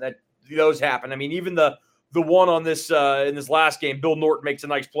sacks. I mean, those happen. I mean, even the one on this in this last game, Bill Norton makes a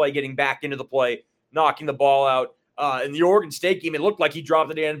nice play getting back into the play, knocking the ball out. In the Oregon State game, it looked like he dropped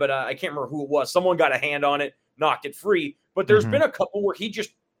it in, but I can't remember who it was. Someone got a hand on it, knocked it free. But there's been a couple where he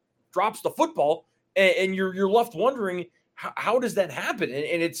just drops the football, and you're left wondering, how does that happen?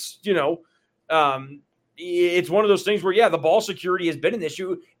 And it's, it's one of those things where, the ball security has been an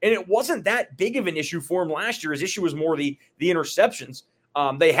issue, and it wasn't that big of an issue for him last year. His issue was more the interceptions.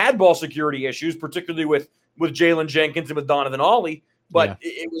 They had ball security issues, particularly with Jalen Jenkins and with Donovan Ollie, but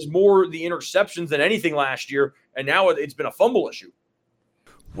it was more the interceptions than anything last year, and now it's been a fumble issue.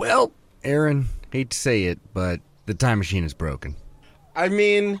 Well, Aaron, hate to say it, but the time machine is broken. I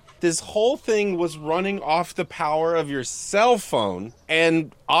mean, this whole thing was running off the power of your cell phone,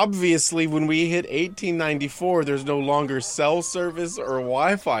 and obviously when we hit 1894, there's no longer cell service or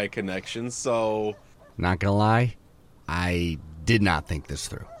Wi-Fi connection, so... Not gonna lie, I did not think this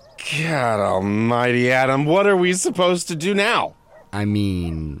through. God almighty, Adam, what are we supposed to do now? I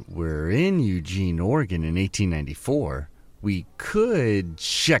mean, we're in Eugene, Oregon in 1894. We could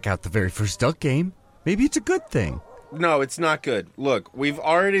check out the very first Duck game. Maybe it's a good thing. No, it's not good. Look, we've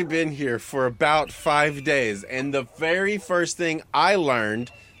already been here for about 5 days, and the very first thing I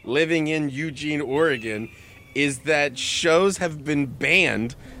learned living in Eugene, Oregon, is that shows have been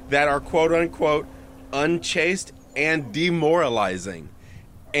banned that are quote-unquote unchaste and demoralizing.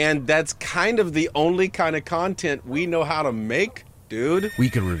 And that's kind of the only kind of content we know how to make, dude. We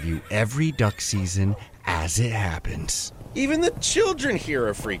could review every Duck season as it happens. Even the children here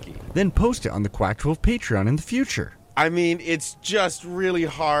are freaky. Then post it on the Quack 12 Patreon in the future. I mean, it's just really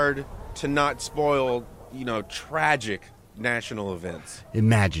hard to not spoil, tragic national events.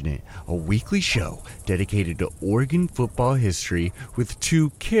 Imagine it, a weekly show dedicated to Oregon football history with two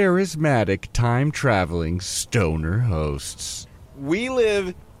charismatic time-traveling stoner hosts. We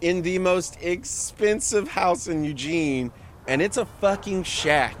live in the most expensive house in Eugene, and it's a fucking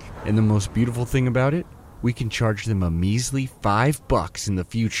shack. And the most beautiful thing about it? We can charge them a measly $5 in the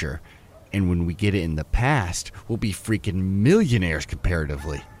future. And when we get it in the past, we'll be freaking millionaires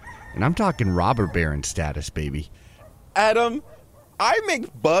comparatively. And I'm talking robber baron status, baby. Adam, I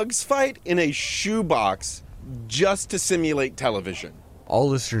make bugs fight in a shoebox just to simulate television. All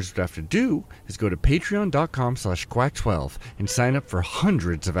listeners would have to do is go to patreon.com/quack12 and sign up for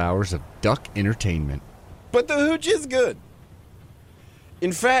hundreds of hours of Duck entertainment. But the hooch is good.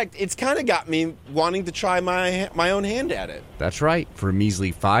 In fact, it's kind of got me wanting to try my own hand at it. That's right. For a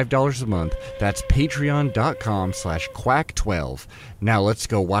measly $5 a month, that's patreon.com/quack12. Now let's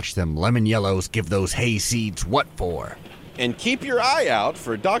go watch them lemon yellows give those hay seeds what for. And keep your eye out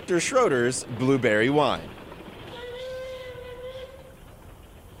for Dr. Schroeder's blueberry wine.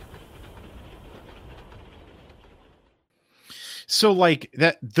 So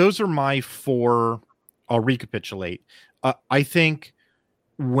those are my 4. I'll recapitulate. I think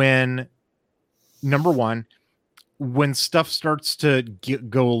when, number 1, when stuff starts to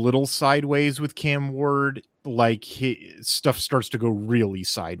go a little sideways with Cam Ward, stuff starts to go really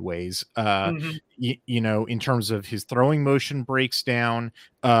sideways, in terms of his throwing motion breaks down,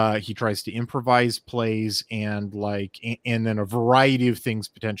 he tries to improvise plays, and then a variety of things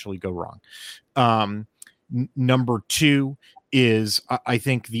potentially go wrong. Number 2 is I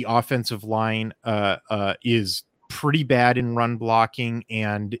think the offensive line is pretty bad in run blocking,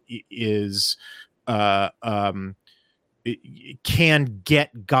 and is it can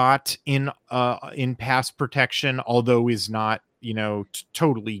get got in pass protection, although is not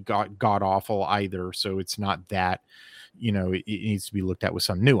totally god awful either. So it's not that it needs to be looked at with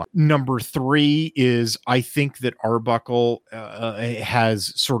some nuance. Number 3 is I think that Arbuckle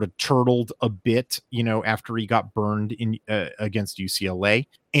has sort of turtled a bit, after he got burned in against UCLA.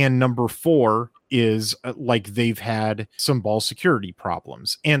 And number 4 is they've had some ball security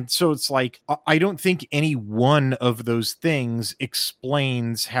problems. And so it's I don't think any one of those things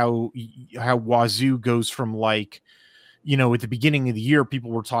explains how Wazzu goes from at the beginning of the year,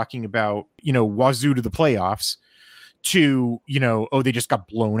 people were talking about, Wazzu to the playoffs, to, they just got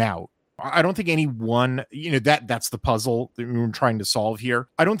blown out. I don't think any one, that's the puzzle that we're trying to solve here.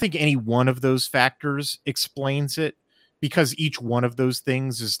 I don't think any one of those factors explains it, because each one of those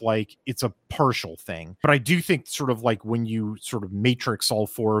things is it's a partial thing. But I do think sort of when you sort of matrix all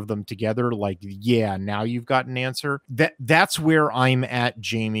 4 of them together, now you've got an answer. That's where I'm at,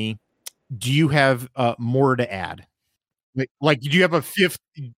 Jamey. Do you have more to add? Do you have a fifth?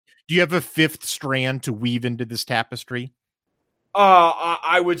 Do you have a 5th strand to weave into this tapestry?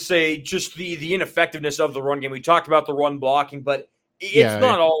 I would say just the ineffectiveness of the run game. We talked about the run blocking, but it's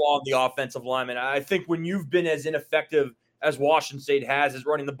not all on the offensive lineman. I think when you've been as ineffective as Washington State has as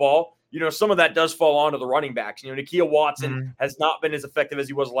running the ball, some of that does fall onto the running backs. Nakia Watson has not been as effective as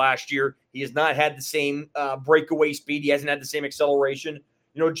he was last year. He has not had the same breakaway speed. He hasn't had the same acceleration.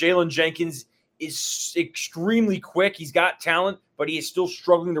 Jalen Jenkins is extremely quick. He's got talent, but he is still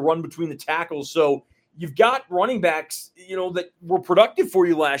struggling to run between the tackles. So you've got running backs, that were productive for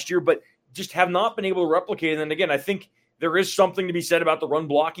you last year, but just have not been able to replicate. And then again, I think there is something to be said about the run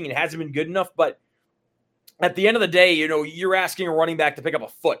blocking. It hasn't been good enough, but at the end of the day, you're asking a running back to pick up a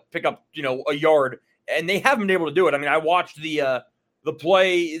foot, pick up, a yard, and they haven't been able to do it. I mean, I watched the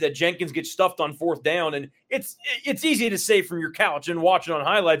play that Jenkins gets stuffed on 4th down, and it's easy to say from your couch and watch it on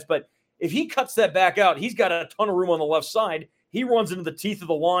highlights, but if he cuts that back out, he's got a ton of room on the left side. He runs into the teeth of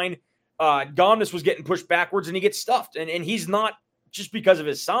the line. Gomez was getting pushed backwards, and he gets stuffed. And he's not, just because of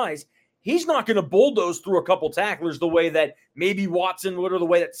his size, he's not going to bulldoze through a couple tacklers the way that maybe Watson would, or the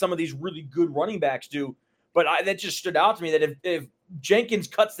way that some of these really good running backs do. But that just stood out to me that if Jenkins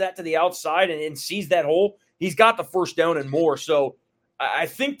cuts that to the outside and sees that hole, he's got the first down and more. So I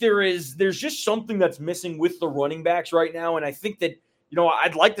think there's just something that's missing with the running backs right now. And I think that,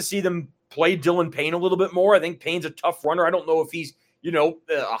 I'd like to see them play Dylan Payne a little bit more. I think Payne's a tough runner. I don't know if he's, a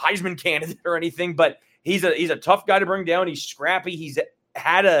Heisman candidate or anything, but he's a tough guy to bring down. He's scrappy. He's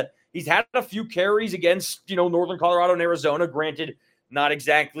had a few carries against, Northern Colorado and Arizona, granted, not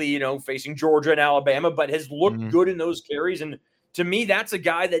exactly, facing Georgia and Alabama, but has looked good in those carries. And to me, that's a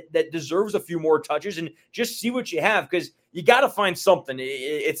guy that deserves a few more touches, and just see what you have, because you got to find something.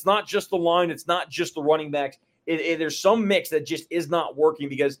 It's not just the line. It's not just the running backs. There's some mix that just is not working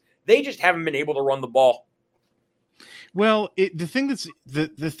because they just haven't been able to run the ball. Well, the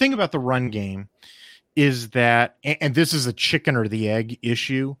thing about the run game is that, and this is a chicken or the egg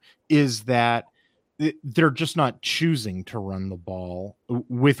issue, is that they're just not choosing to run the ball,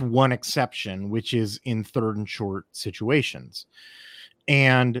 with one exception, which is in 3rd and short situations.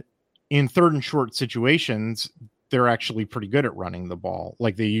 And in 3rd and short situations, they're actually pretty good at running the ball.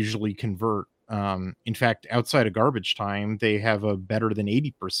 Like, they usually convert. In fact, outside of garbage time, they have a better than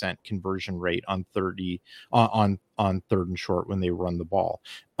 80% conversion rate on 3rd and short when they run the ball.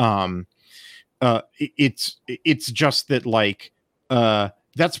 It's just that, like,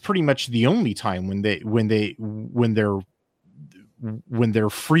 that's pretty much the only time when their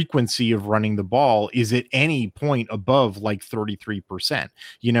frequency of running the ball is at any point above like 33%.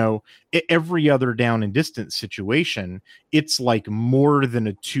 Every other down and distance situation, it's like more than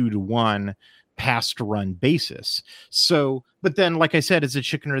a 2-to-1 pass to run basis. So, but then, like I said, it's a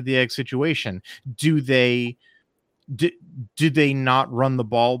chicken or the egg situation. Do they not run the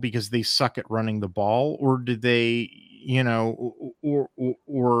ball because they suck at running the ball, or do they,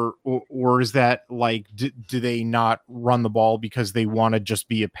 or is that like, do they not run the ball because they want to just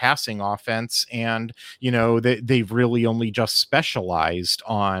be a passing offense, and they've really only just specialized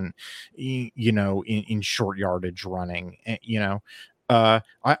on in short yardage running? I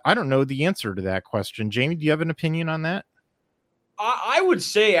don't know the answer to that question. Jamey, do you have an opinion on that? I would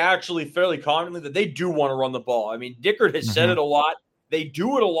say actually fairly confidently that they do want to run the ball. I mean, Dickert has said it a lot. They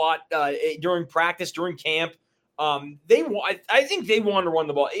do it a lot during practice, during camp. I think they want to run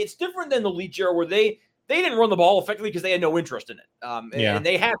the ball. It's different than the Leach era, where they didn't run the ball effectively because they had no interest in it. And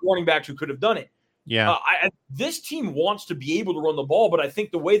they had running backs who could have done it. Yeah. This team wants to be able to run the ball, but I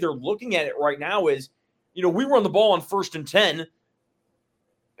think the way they're looking at it right now is, we run the ball on 1st and 10.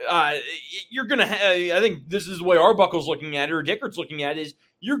 You're going to I think this is the way Arbuckle's looking at it, or Dickert's looking at it, is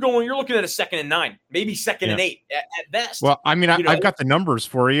you're looking at a 2nd and 9, maybe 2nd and 8 at best. Well, I mean, I've got the numbers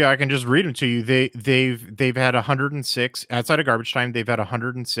for you. I can just read them to you. They've had 106 outside of garbage time. They've had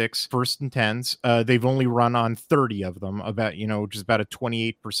 106 1st and 10s. They've only run on 30 of them, about, which is about a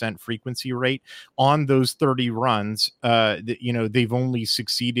 28% frequency rate. On those 30 runs, they've only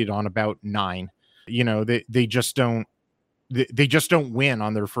succeeded on about 9. They just don't. They just don't win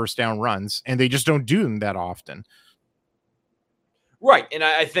on their first down runs, and they just don't do them that often. Right. And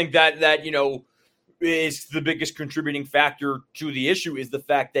I think that is the biggest contributing factor to the issue, is the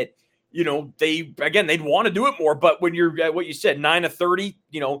fact that, they'd want to do it more. But when you're at what you said, 9 of 30,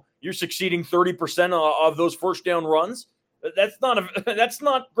 you're succeeding 30% of those first down runs. That's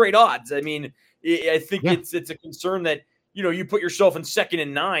not great odds. I mean, I think it's a concern that, you put yourself in 2nd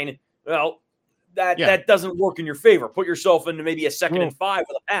and 9. Well, that doesn't work in your favor. Put yourself into maybe a 2nd and 5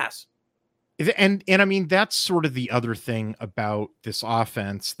 with a pass. And I mean, that's sort of the other thing about this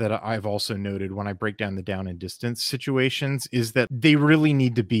offense that I've also noted when I break down the down and distance situations, is that they really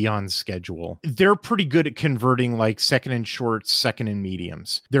need to be on schedule. They're pretty good at converting like 2nd and shorts, 2nd and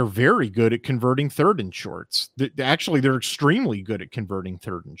mediums. They're very good at converting 3rd and shorts. Actually, they're extremely good at converting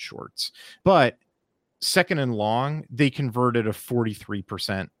 3rd and shorts. But 2nd and long, they convert at a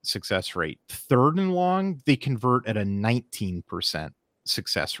 43% success rate. 3rd and long, they convert at a 19%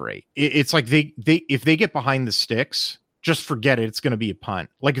 success rate. It's like they if they get behind the sticks, just forget it. It's going to be a punt.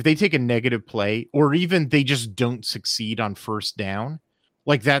 Like, if they take a negative play, or even they just don't succeed on 1st down,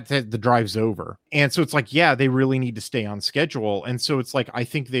 Like that the drive's over. And so it's like, yeah, they really need to stay on schedule. And so it's like, I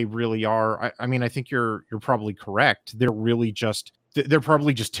think they really are. I mean, I think you're probably correct. They're probably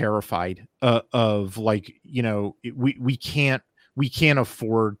just terrified of like, we can't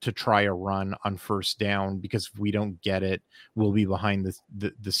afford to try a run on first down, because if we don't get it, we'll be behind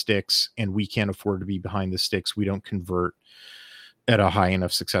the sticks, and we can't afford to be behind the sticks. We don't convert at a high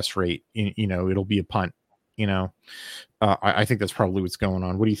enough success rate. It'll be a punt. I think that's probably what's going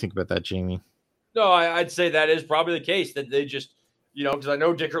on. What do you think about that, Jamey? No, I'd say that is probably the case, that they just, because I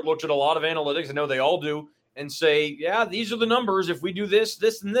know Dickert looks at a lot of analytics. I know they all do, and say, yeah, these are the numbers. If we do this,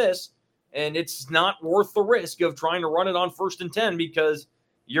 this, and this, and it's not worth the risk of trying to run it on 1st and 10, because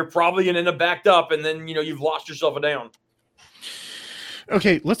you're probably going to end up backed up, and then, you've lost yourself a down.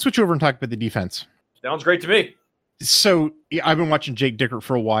 Okay, let's switch over and talk about the defense. Sounds great to me. So I've been watching Jake Dickert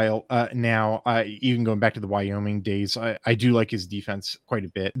for a while now, even going back to the Wyoming days. I do like his defense quite a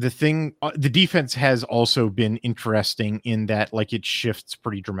bit. The defense has also been interesting in that, like, it shifts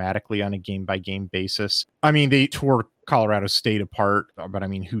pretty dramatically on a game by game basis. I mean, they tore Colorado State apart, but I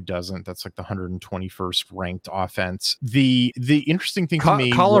mean, who doesn't? That's like the 121st ranked offense. The interesting thing to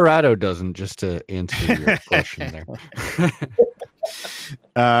me, Colorado doesn't, just to answer your question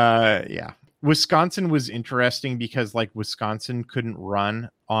there. Yeah. Wisconsin was interesting because, like, Wisconsin couldn't run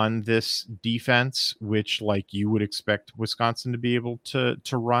on this defense, which, like, you would expect Wisconsin to be able to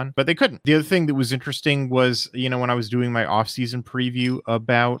run, but they couldn't. The other thing that was interesting was, when I was doing my offseason preview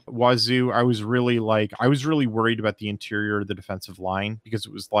about Wazzu, I was really worried about the interior of the defensive line, because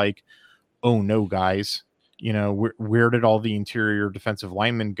it was like, oh no, guys. Where did all the interior defensive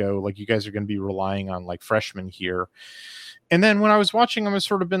linemen go? Like, you guys are going to be relying on, like, freshmen here. And then when I was watching them, I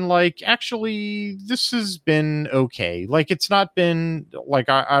sort of been like, actually, this has been okay. Like, it's not been like,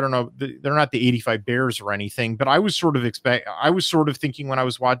 I don't know, they're not the 85 Bears or anything, but I was sort of thinking when I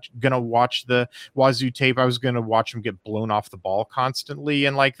was going to watch the Wazzu tape, I was going to watch them get blown off the ball constantly.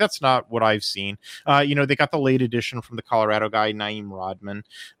 And, like, that's not what I've seen. They got the late addition from the Colorado guy, Naeem Rodman.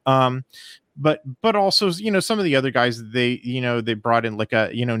 But also, some of the other guys they brought in, like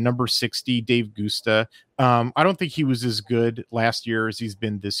number 60, Dave Gusta. I don't think he was as good last year as he's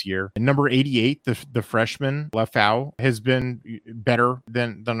been this year. And number 88, the freshman Lefau, has been better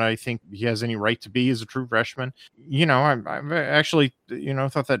than I think he has any right to be as a true freshman. I've actually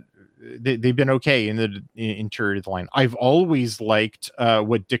thought that they've been okay in the interior of the line. I've always liked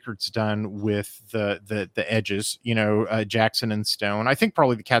what Dickert's done with the edges, Jackson and Stone. I think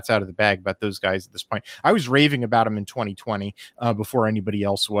probably the cat's out of the bag about those guys at this point. I was raving about them in 2020 before anybody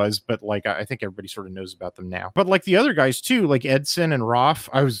else was, but like I think everybody sort of knows about them now. But like the other guys too, like Edson and Roth,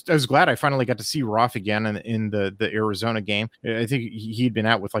 I was glad I finally got to see Roth again in the Arizona game. I think he'd been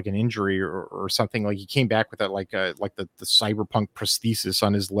out with like an injury or something. Like he came back with that like the cyberpunk prosthesis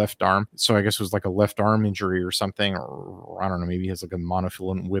on his left arm. So I guess it was like a left arm injury or something, or I don't know, maybe he has like a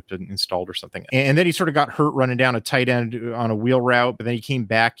monofilament whip installed or something. And then he sort of got hurt running down a tight end on a wheel route, but then he came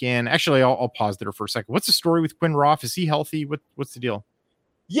back in. Actually, I'll pause there for a second. What's the story with Quinn Roth? Is he healthy? What's the deal?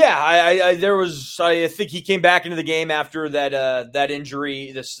 Yeah, I think he came back into the game after that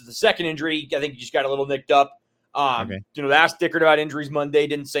injury, the second injury. I think he just got a little nicked up. Okay. Asked Dickert about injuries Monday.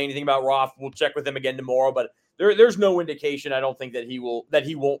 Didn't say anything about Roth. We'll check with him again tomorrow, but there's no indication. I don't think that he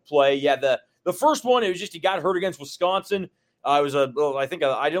won't play. Yeah, the first one, it was just he got hurt against Wisconsin. I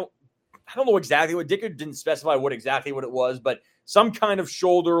don't know exactly what Dickert didn't specify what it was, but some kind of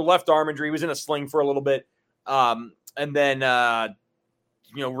shoulder, left arm injury. He was in a sling for a little bit, and then rehabbed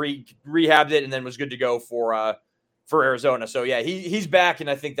it, and then was good to go for Arizona. So yeah, he's back, and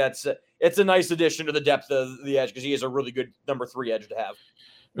I think it's a nice addition to the depth of the edge, because he is a really good number 3 edge to have.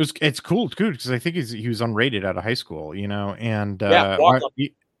 It's cool because I think he was unrated out of high school, and I've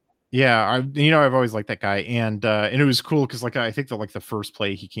always liked that guy, and it was cool because like I think the first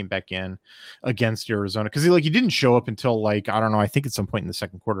play he came back in against Arizona, because he didn't show up until like I don't know, I think at some point in the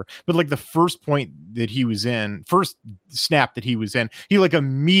second quarter, but like the first snap that he was in, he like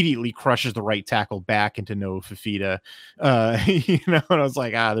immediately crushes the right tackle back into Noah Fafita, and I was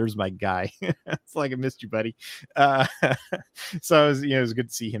like, there's my guy. It's like I missed you, buddy. So it was good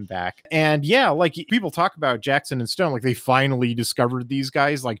to see him back, and yeah, like people talk about Jackson and Stone, like they finally discovered these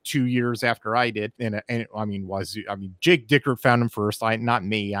guys like 2 years after I did, and I mean Jake Dickert found him first. Not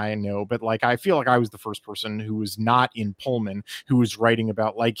me, I know, but like I feel like I was the first person who was not in Pullman who was writing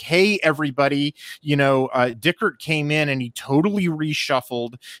about like, hey everybody, Dickert came in and he totally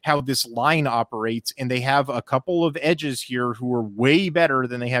reshuffled how this line operates, and they have a couple of edges here who are way better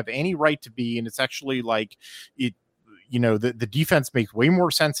than they have any right to be, and it's actually like it. the defense makes way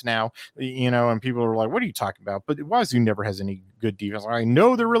more sense now, and people are like, what are you talking about? But Wazzu never has any good defense. I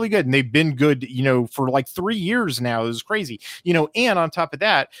know they're really good, and they've been good, for like 3 years now. It was crazy, and on top of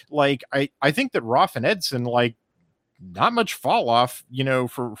that, like, I think that Roth and Edson, like, not much fall off,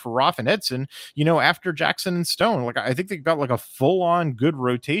 for Roth and Edson, after Jackson and Stone. Like, I think they've got like a full on good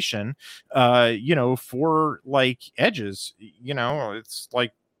rotation, for like edges, it's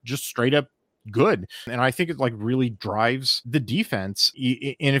like just straight up good. And I think it like really drives the defense.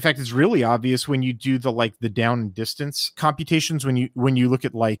 And in fact, it's really obvious when you do the down and distance computations, when you look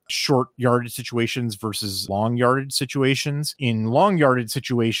at like short yardage situations versus long yardage situations. In long yardage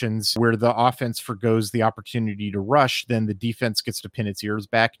situations where the offense forgoes the opportunity to rush, then the defense gets to pin its ears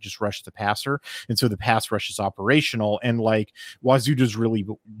back and just rush the passer. And so the pass rush is operational, and like Wazzu does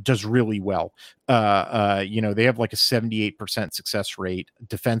really well. They have like a 78% success rate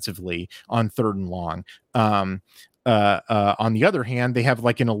defensively on 3rd and long. On the other hand, they have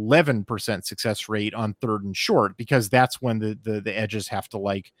like an 11% success rate on 3rd and short, because that's when the edges have to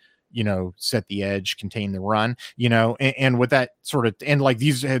like, set the edge, contain the run, and with that sort of, and like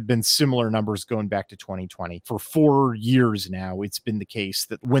these have been similar numbers going back to 2020 for 4 years now. It's been the case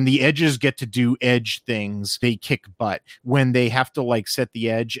that when the edges get to do edge things, they kick butt. When they have to like set the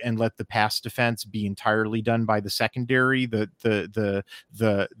edge and let the pass defense be entirely done by the secondary, the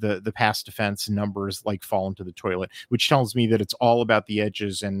pass defense numbers like fall into the toilet, which tells me that it's all about the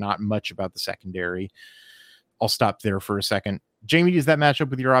edges and not much about the secondary. I'll stop there for a second. Jamey, does that match up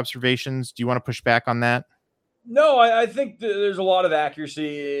with your observations? Do you want to push back on that? No, I think there's a lot of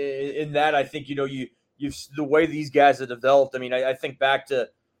accuracy in that. I think, you've the way these guys have developed. I mean, I think back to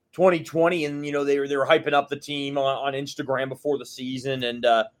 2020, and, they were hyping up the team on Instagram before the season, and,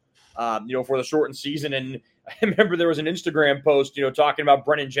 for the shortened season. And I remember there was an Instagram post, talking about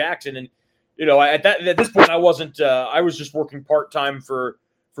Brennan Jackson. And, at this point, I wasn't, I was just working part-time for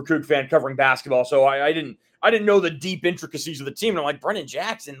Kook Fan covering basketball. So I didn't know the deep intricacies of the team. And I'm like, Brennan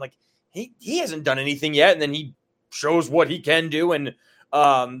Jackson, like, he hasn't done anything yet. And then he shows what he can do. And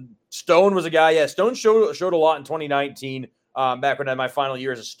Stone was a guy. Yeah, Stone showed a lot in 2019, back when I had my final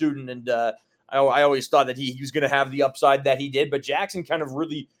year as a student. And I always thought that he was going to have the upside that he did. But Jackson kind of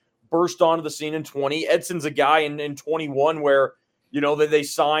really burst onto the scene in 20. Edson's a guy in 21 where, they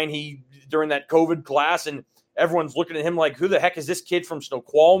sign during that COVID class, and everyone's looking at him like, who the heck is this kid from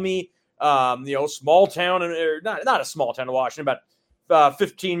Snoqualmie? Small town, or not a small town in Washington, about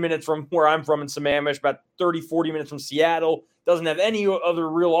 15 minutes from where I'm from in Sammamish, about 30, 40 minutes from Seattle, doesn't have any other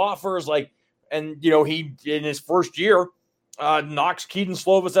real offers. And he, in his first year, knocks Keaton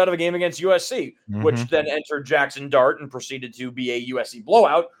Slovis out of a game against USC, which then entered Jackson Dart and proceeded to be a USC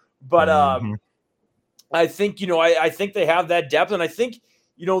blowout. But I think, I think they have that depth, and I think,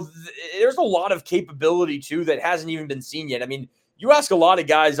 there's a lot of capability too that hasn't even been seen yet. I mean, you ask a lot of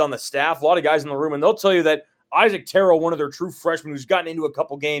guys on the staff, a lot of guys in the room, and they'll tell you that Isaac Terrell, one of their true freshmen who's gotten into a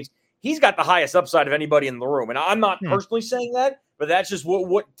couple games, he's got the highest upside of anybody in the room. And I'm not personally saying that, but that's just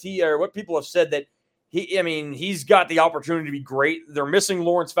what people have said, that he's got the opportunity to be great. They're missing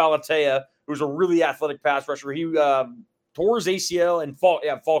Lawrence Valatea, who's a really athletic pass rusher. He tore his ACL in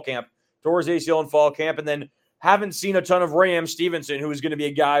fall camp, and then haven't seen a ton of Ray M. Stevenson, who is going to be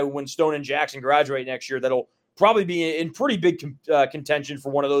a guy when Stone and Jackson graduate next year that'll probably be in pretty big contention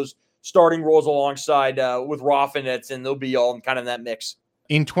for one of those starting roles alongside with Roth and Edson. They'll be all kind of in that mix.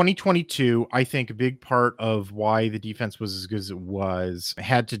 In 2022, I think a big part of why the defense was as good as it was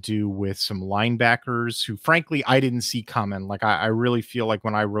had to do with some linebackers who, frankly, I didn't see coming. Like, I really feel like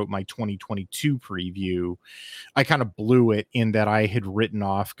when I wrote my 2022 preview, I kind of blew it in that I had written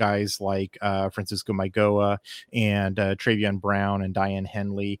off guys like Francisco Maigoa and Travion Brown and Diane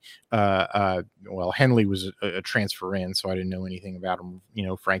Henley. Henley was a transfer in, so I didn't know anything about him,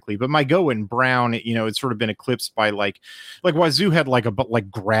 frankly. But Maigoa and Brown, it's sort of been eclipsed by like Wazzu had like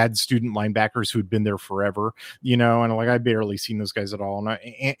grad student linebackers who'd been there forever, and like I barely seen those guys at all.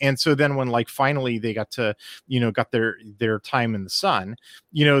 And so then when like finally they got to, got their time in the sun,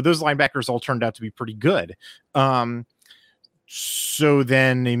 those linebackers all turned out to be pretty good. So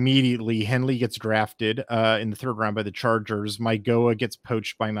then immediately Henley gets drafted in the 3rd round by the Chargers. Maigoa gets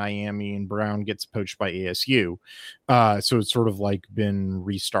poached by Miami, and Brown gets poached by ASU. So it's sort of like been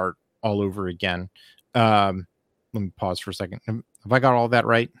restart all over again. Let me pause for a second. Have I got all that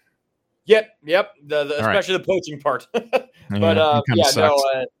right? Yep. Especially the poaching part. But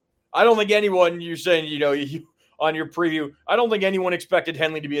I don't think anyone, you're saying, you on your preview, I don't think anyone expected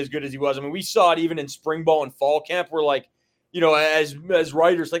Henley to be as good as he was. I mean, we saw it even in spring ball and fall camp. We're like, as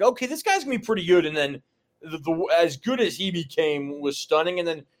writers, like, okay, this guy's gonna be pretty good. And then the as good as he became was stunning. And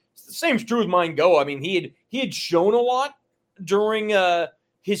then The same's true with Go. I mean, he had shown a lot during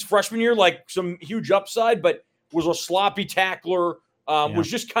his freshman year, like some huge upside, but was a sloppy tackler, was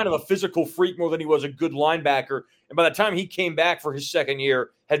just kind of a physical freak more than he was a good linebacker. And by the time he came back for his second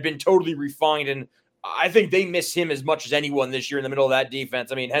year, had been totally refined. And I think they miss him as much as anyone this year in the middle of that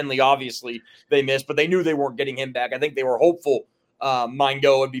defense. I mean, Henley, obviously, they missed, but they knew they weren't getting him back. I think they were hopeful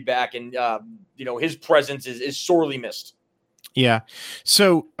Go would be back, and, his presence is sorely missed. Yeah.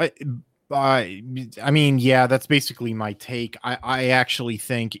 So, I mean, yeah, that's basically my take. I actually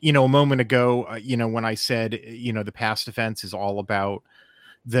think, a moment ago, when I said, the pass defense is all about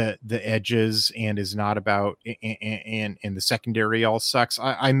the edges and is not about and the secondary all sucks.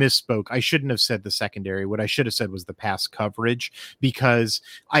 I misspoke. I shouldn't have said the secondary. What I should have said was the pass coverage, because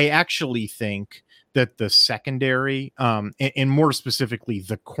I actually think that the secondary, and more specifically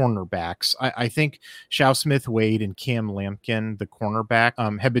the cornerbacks, I think Shao Smith-Wade and Cam Lampkin, the cornerback,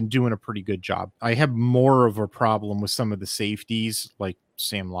 have been doing a pretty good job. I have more of a problem with some of the safeties, like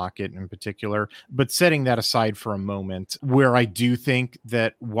Sam Lockett in particular, but setting that aside for a moment, where I do think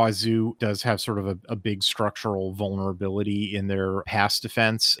that Wazzu does have sort of a big structural vulnerability in their pass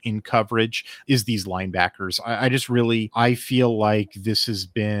defense in coverage is these linebackers. I feel like this has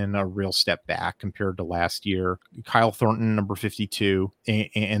been a real step back compared to last year. Kyle Thornton, number 52,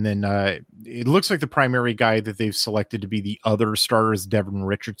 and then it looks like the primary guy that they've selected to be the other starter is Devin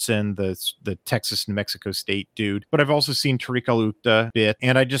Richardson, the Texas New Mexico State dude. But I've also seen Tariq Alukta bit.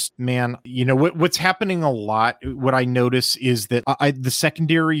 And I just, man, what's happening a lot, what I notice is that the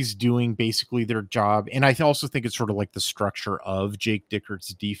secondary's doing basically their job. And I also think it's sort of like the structure of Jake Dickert's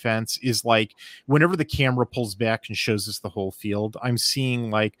defense is like, whenever the camera pulls back and shows us the whole field, I'm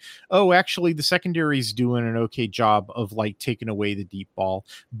seeing like, oh, actually the secondary's doing an okay job of like taking away the deep ball,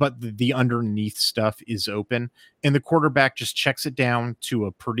 but the underneath stuff is open. And the quarterback just checks it down to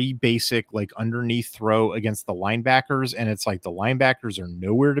a pretty basic, like underneath throw against the linebackers. And it's like the linebackers are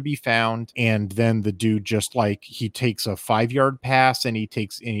nowhere to be found. And then the dude just like, he takes a 5-yard pass and he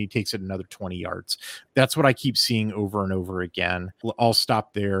takes it another 20 yards. That's what I keep seeing over and over again. I'll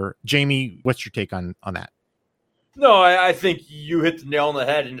stop there. Jamey, what's your take on that? No, I think you hit the nail on the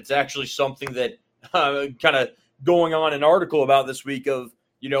head. And it's actually something that kind of going on an article about this week of,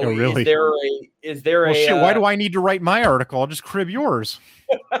 really? Is there a shit, why do I need to write my article? I'll just crib yours.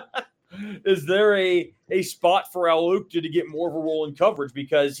 Is there a spot for Alukta to get more of a role in coverage?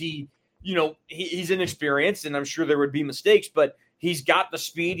 Because he's inexperienced, and I'm sure there would be mistakes, but he's got the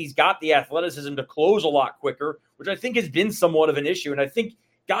speed, he's got the athleticism to close a lot quicker, which I think has been somewhat of an issue. And I think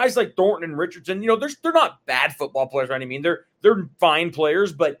guys like Thornton and Richardson, they're not bad football players by any means. They're fine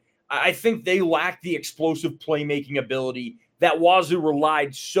players, but I think they lack the explosive playmaking ability that Wazzu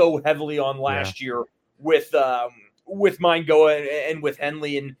relied so heavily on last year with Maingoa and with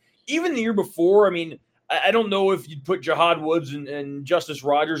Henley. And even the year before, I mean, I don't know if you'd put Jahad Woods and Justice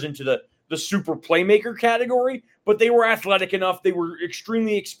Rogers into the super playmaker category, but they were athletic enough. They were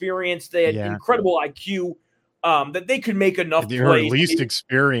extremely experienced. They had incredible IQ that they could make enough plays. They were at least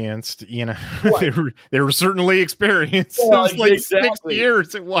experienced, Right. they were certainly experienced. It was like 6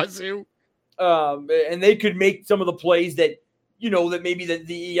 years at Wazzu. And they could make some of the plays that, that maybe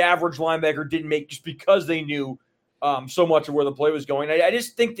the average linebacker didn't make just because they knew so much of where the play was going. I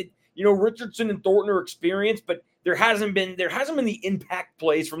just think that, Richardson and Thornton are experienced, but there hasn't been the impact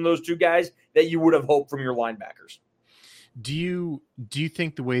plays from those two guys that you would have hoped from your linebackers. Do you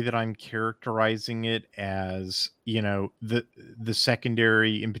think the way that I'm characterizing it as, the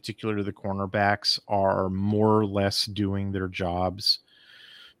secondary, in particular the cornerbacks, are more or less doing their jobs,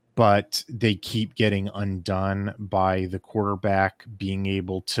 but they keep getting undone by the quarterback being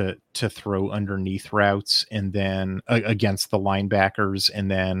able to throw underneath routes and then against the linebackers,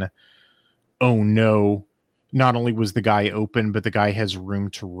 and then, oh no, not only was the guy open, but the guy has room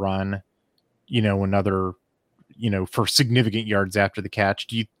to run, another, for significant yards after the catch.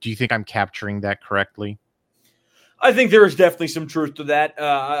 Do you think I'm capturing that correctly? I think there is definitely some truth to that.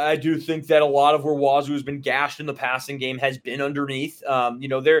 I do think that a lot of where Wazzu has been gashed in the passing game has been underneath.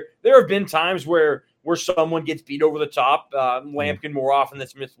 There have been times where someone gets beat over the top. Lampkin more often than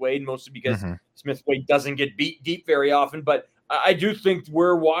Smith-Wade, mostly because Smith-Wade doesn't get beat deep very often. But I do think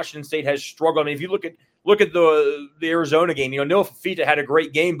where Washington State has struggled. I mean, if you look at the Arizona game, Noah Fafita had a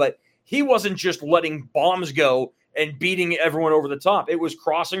great game, but he wasn't just letting bombs go and beating everyone over the top. It was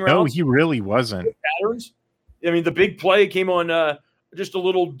crossing routes. No, he really wasn't. Patterns. I mean, the big play came on just a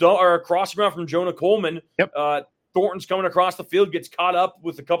little crossing route from Jonah Coleman. Yep. Thornton's coming across the field, gets caught up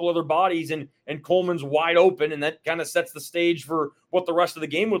with a couple other bodies, and Coleman's wide open, and that kind of sets the stage for what the rest of the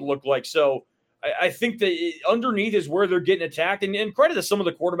game would look like. So I think that underneath is where they're getting attacked, and credit to some of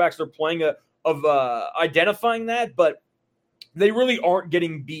the quarterbacks they're playing of identifying that, but they really aren't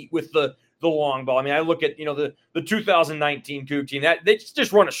getting beat with the long ball. I mean, I look at the 2019 Coug team that they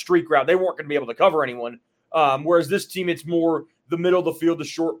just run a streak route. They weren't going to be able to cover anyone. Whereas this team, it's more the middle of the field, the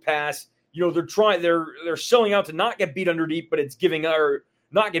short pass. They're selling out to not get beat under deep, but it's giving or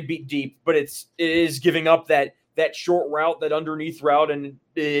not get beat deep, but it is giving up that short route, that underneath route, and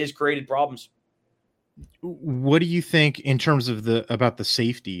it has created problems. What do you think in terms of about the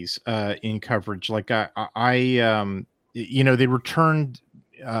safeties in coverage? Like they returned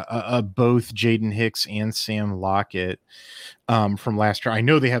both Jaden Hicks and Sam Lockett from last year. I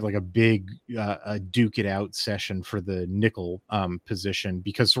know they had like a big duke it out session for the nickel position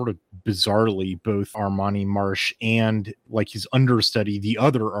because sort of bizarrely both Armani Marsh and like his understudy, the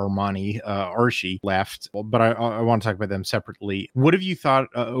other Armani Archie left. But I want to talk about them separately. What have you thought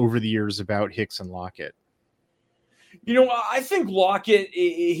over the years about Hicks and Lockett? I think Lockett,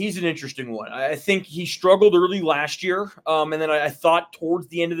 he's an interesting one. I think he struggled early last year. And then I thought towards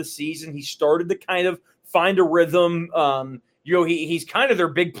the end of the season, he started to kind of find a rhythm. He's kind of their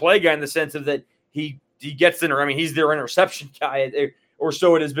big play guy in the sense of that he gets in, he's their interception guy, or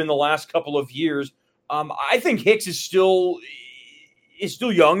so it has been the last couple of years. I think Hicks is still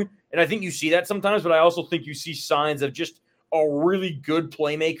young, and I think you see that sometimes, but I also think you see signs of just a really good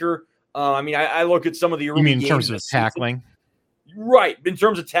playmaker. I look at some of the early games. You mean in terms of tackling? Right. In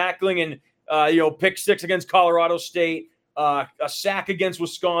terms of tackling and, pick six against Colorado State, a sack against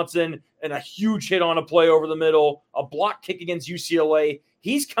Wisconsin, and a huge hit on a play over the middle, a block kick against UCLA.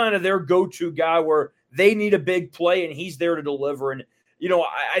 He's kind of their go-to guy where they need a big play, and he's there to deliver. And,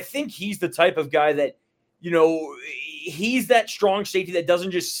 I think he's the type of guy that, he's that strong safety that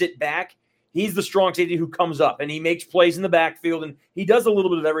doesn't just sit back. He's the strong safety who comes up and he makes plays in the backfield and he does a little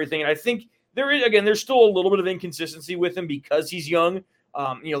bit of everything. And I think there's still a little bit of inconsistency with him because he's young.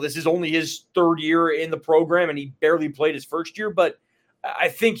 This is only his third year in the program and he barely played his first year, but I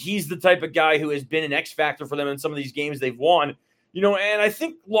think he's the type of guy who has been an X factor for them in some of these games they've won, and I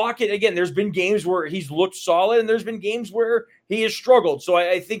think Lockett, again, there's been games where he's looked solid and there's been games where he has struggled. So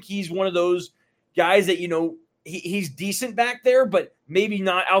I think he's one of those guys that, he's decent back there, but maybe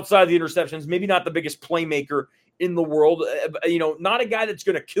not outside of the interceptions, maybe not the biggest playmaker in the world. Not a guy that's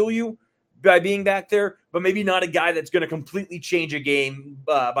going to kill you by being back there, but maybe not a guy that's going to completely change a game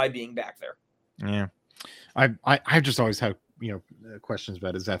by being back there. Yeah. I just always have, questions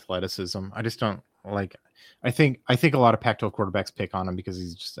about his athleticism. I just don't I think a lot of Pac-12 quarterbacks pick on him because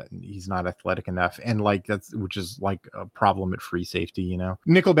he's not athletic enough. And which is like a problem at free safety,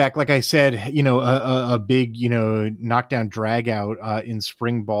 Nickelback, like I said, a big, knockdown drag out in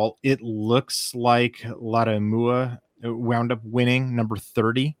spring ball. It looks like Lata'amua wound up winning number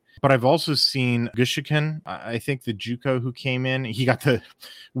 30. But I've also seen Gushikin, I think the JUCO who came in, he got the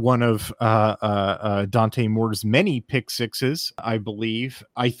one of Dante Moore's many pick sixes, I believe.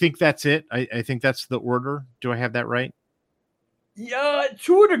 I think that's it. I think that's the order. Do I have that right? Yeah,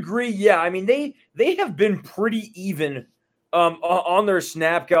 to a degree, yeah. They have been pretty even on their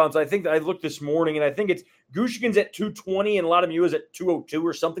snap counts. I think I looked this morning, and I think it's Gushikin's at 220 and Lata'amua is at 202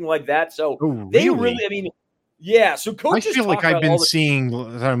 or something like that. So they really, yeah, so coaches. I feel like I've been seeing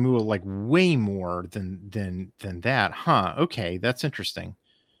Lata'amua like way more than that, huh? Okay, that's interesting.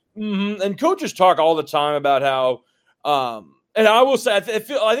 Mm-hmm. And coaches talk all the time about how, and I will say, I think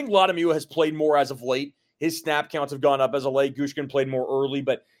Lata'amua has played more as of late. His snap counts have gone up as of late. Gushikin played more early,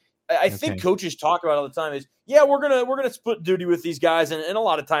 but I think coaches talk about all the time is, yeah, we're gonna split duty with these guys, and a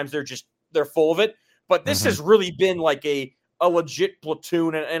lot of times they're full of it. But this has really been like a legit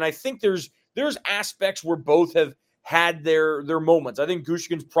platoon, and I think there's aspects where both have had their moments. I think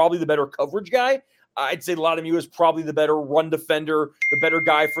Gushikin's probably the better coverage guy. I'd say Lata'amua is probably the better run defender, the better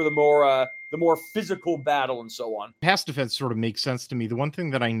guy for the more physical battle and so on. Pass defense sort of makes sense to me. The one thing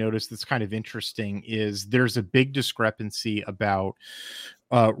that I noticed that's kind of interesting is there's a big discrepancy about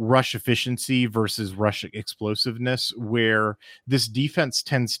rush efficiency versus rush explosiveness, where this defense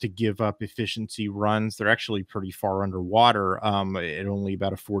tends to give up efficiency runs. They're actually pretty far underwater at only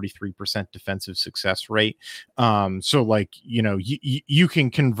about a 43% defensive success rate. So you can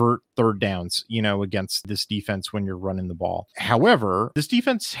convert third downs, against this defense when you're running the ball. However, this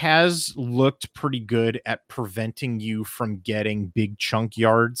defense has looked pretty good at preventing you from getting big chunk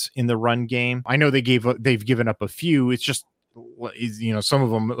yards in the run game. I know they've given up a few. It's just some of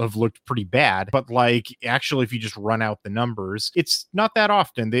them have looked pretty bad, but like actually if you just run out the numbers, it's not that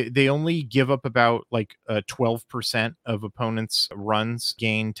often. They only give up about like 12% of opponents' runs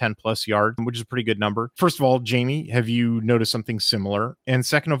gain 10 plus yards, which is a pretty good number. First of all, Jamey, have you noticed something similar? And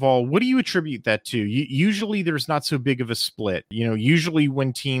second of all, what do you attribute that to? Usually there's not so big of a split. Usually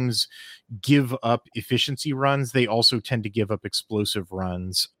when teams give up efficiency runs, they also tend to give up explosive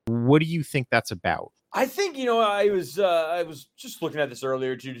runs. What do you think that's about? I think, I was just looking at this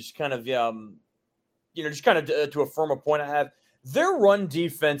earlier to just kind of, to affirm a point I have. Their run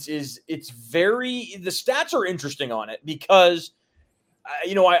defense the stats are interesting on it because,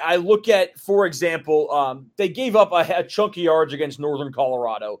 I look at, for example, they gave up a chunk of yards against Northern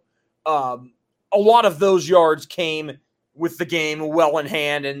Colorado. A lot of those yards came with the game well in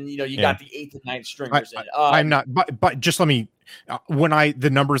hand, and got the 8th and 9th stringers in. I'm not, but just let me. The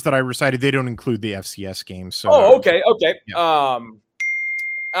numbers that I recited, they don't include the FCS games. So. Oh, okay. Yeah.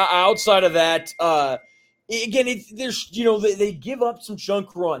 Outside of that, again, there's they give up some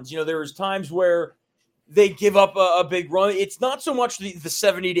chunk runs. There's times where they give up a big run. It's not so much the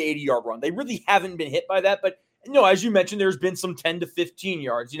 70 to 80 yard run. They really haven't been hit by that. But as you mentioned, there's been some 10 to 15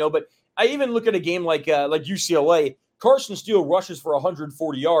 yards. But I even look at a game like UCLA. Carson Steele rushes for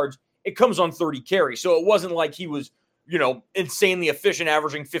 140 yards. It comes on 30 carries, so it wasn't like he was insanely efficient,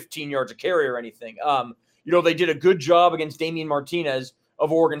 averaging 15 yards a carry or anything. They did a good job against Damian Martinez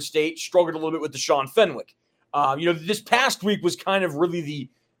of Oregon State, struggled a little bit with Deshaun Fenwick. This past week was kind of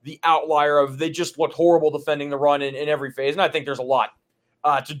really the outlier of they just looked horrible defending the run in every phase. And I think there's a lot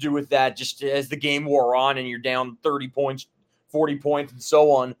to do with that just as the game wore on and you're down 30 points, 40 points, and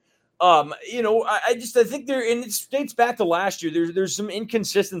so on. I think and it dates back to last year. There's some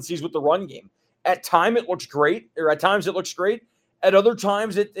inconsistencies with the run game. At times it looks great. At other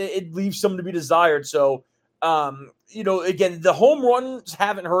times it leaves some to be desired. So, again, the home runs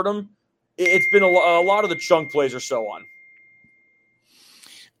haven't hurt them. It's been a lot of the chunk plays or so on.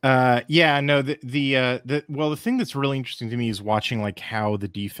 The thing that's really interesting to me is watching like how the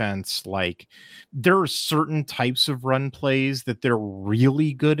defense, like there are certain types of run plays that they're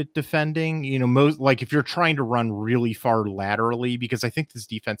really good at defending, most like if you're trying to run really far laterally, because I think this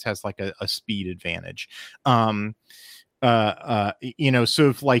defense has like a speed advantage. So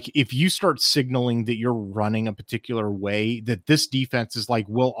if you start signaling that you're running a particular way, that this defense is like,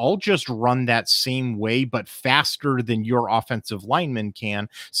 well, I'll just run that same way, but faster than your offensive lineman can.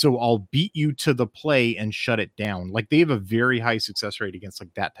 So I'll beat you to the play and shut it down. Like they have a very high success rate against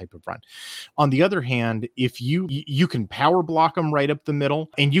like that type of run. On the other hand, if you can power block them right up the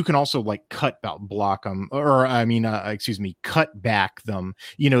middle, and you can also like cut back them,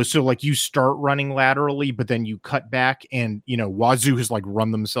 so like you start running laterally, but then you cut back. And, Wazzu has like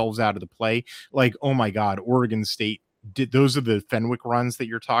run themselves out of the play. Like, oh my God, Oregon State did. Those are the Fenwick runs that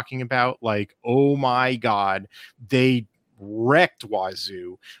you're talking about. Like, oh my God, they wrecked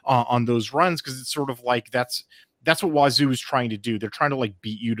Wazzu on those runs. Cause it's sort of like, that's what Wazzu is trying to do. They're trying to like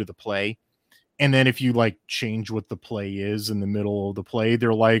beat you to the play. And then if you like change what the play is in the middle of the play,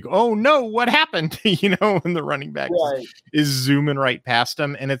 they're like, oh no, what happened? And the running back is zooming right past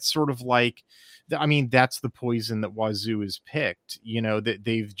them. And it's sort of like, that's the poison that Wazzu has picked, that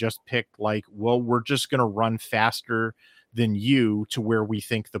they've just picked like, well, we're just going to run faster than you to where we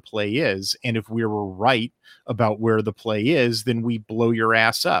think the play is. And if we were right about where the play is, then we blow your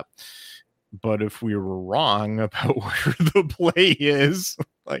ass up. But if we were wrong about where the play is,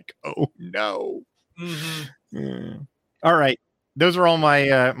 like, oh no. Mm-hmm. Yeah. All right. Those are all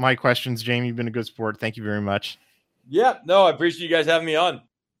my questions. Jamey, you've been a good sport. Thank you very much. Yeah, no, I appreciate you guys having me on.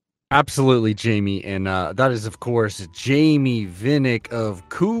 Absolutely, Jamey. And that is, of course, Jamey Vinnick of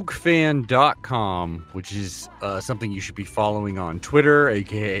CougFan.com, which is something you should be following on Twitter,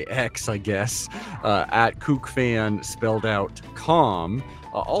 aka X, I guess, at CougFan spelled out com.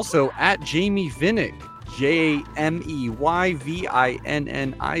 Also at Jamey Vinnick,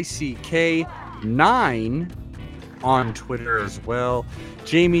 JameyVinnick 9 on Twitter as well.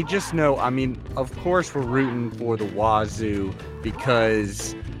 Jamey, just know, of course we're rooting for the Wazzu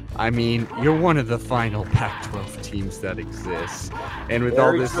because you're one of the final Pac-12 teams that exists. And with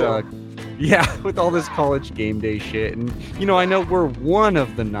all this, with all this college game day shit, and, I know we're one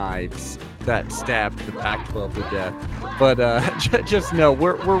of the knives that stabbed the Pac-12 to death, but just know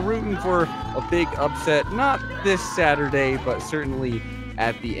we're rooting for a big upset, not this Saturday, but certainly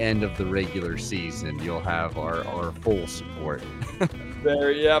at the end of the regular season. You'll have our full support.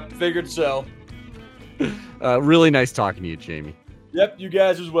 Figured so. Really nice talking to you, Jamey. Yep, you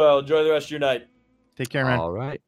guys as well. Enjoy the rest of your night. Take care, man. All right.